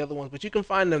not sure the other ones, but you can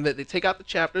find them that they take out the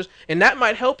chapters, and that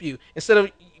might help you instead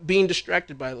of being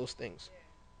distracted by those things.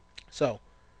 So,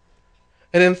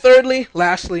 and then thirdly,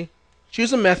 lastly,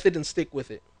 choose a method and stick with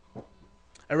it.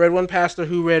 I read one pastor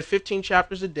who read 15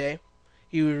 chapters a day.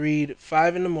 He would read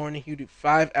 5 in the morning, he would do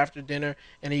 5 after dinner,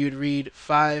 and he would read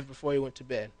 5 before he went to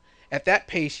bed. At that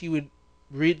pace, he would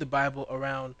read the Bible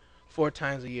around 4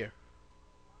 times a year.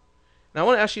 Now I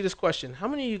want to ask you this question. How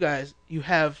many of you guys, you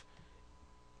have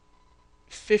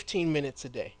 15 minutes a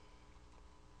day?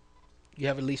 You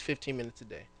have at least 15 minutes a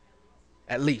day.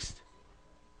 At least.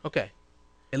 Okay.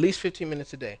 At least 15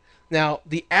 minutes a day. Now,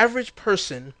 the average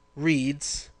person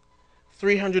reads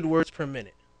 300 words per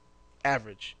minute.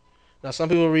 Average. Now, some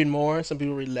people read more, some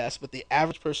people read less, but the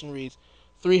average person reads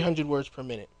 300 words per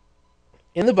minute.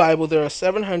 In the Bible, there are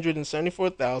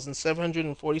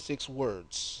 774,746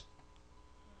 words.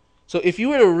 So if you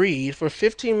were to read for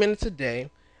 15 minutes a day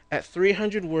at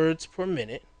 300 words per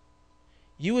minute,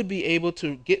 you would be able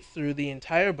to get through the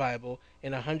entire Bible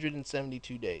in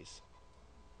 172 days,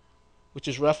 which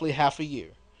is roughly half a year.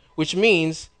 Which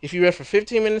means if you read for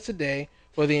 15 minutes a day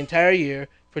for the entire year,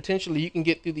 potentially you can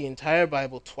get through the entire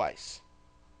Bible twice.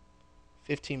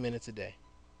 15 minutes a day.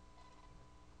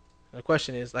 And the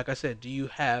question is, like I said, do you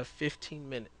have 15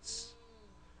 minutes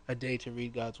a day to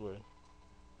read God's Word?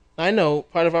 I know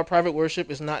part of our private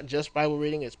worship is not just Bible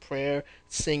reading, it's prayer,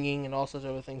 singing, and all sorts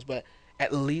of other things, but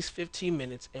at least 15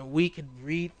 minutes, and we could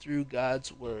read through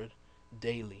God's Word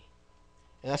daily.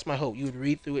 And that's my hope. You would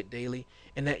read through it daily,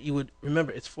 and that you would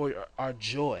remember it's for our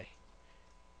joy.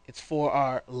 It's for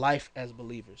our life as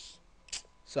believers.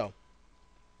 So,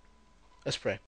 let's pray.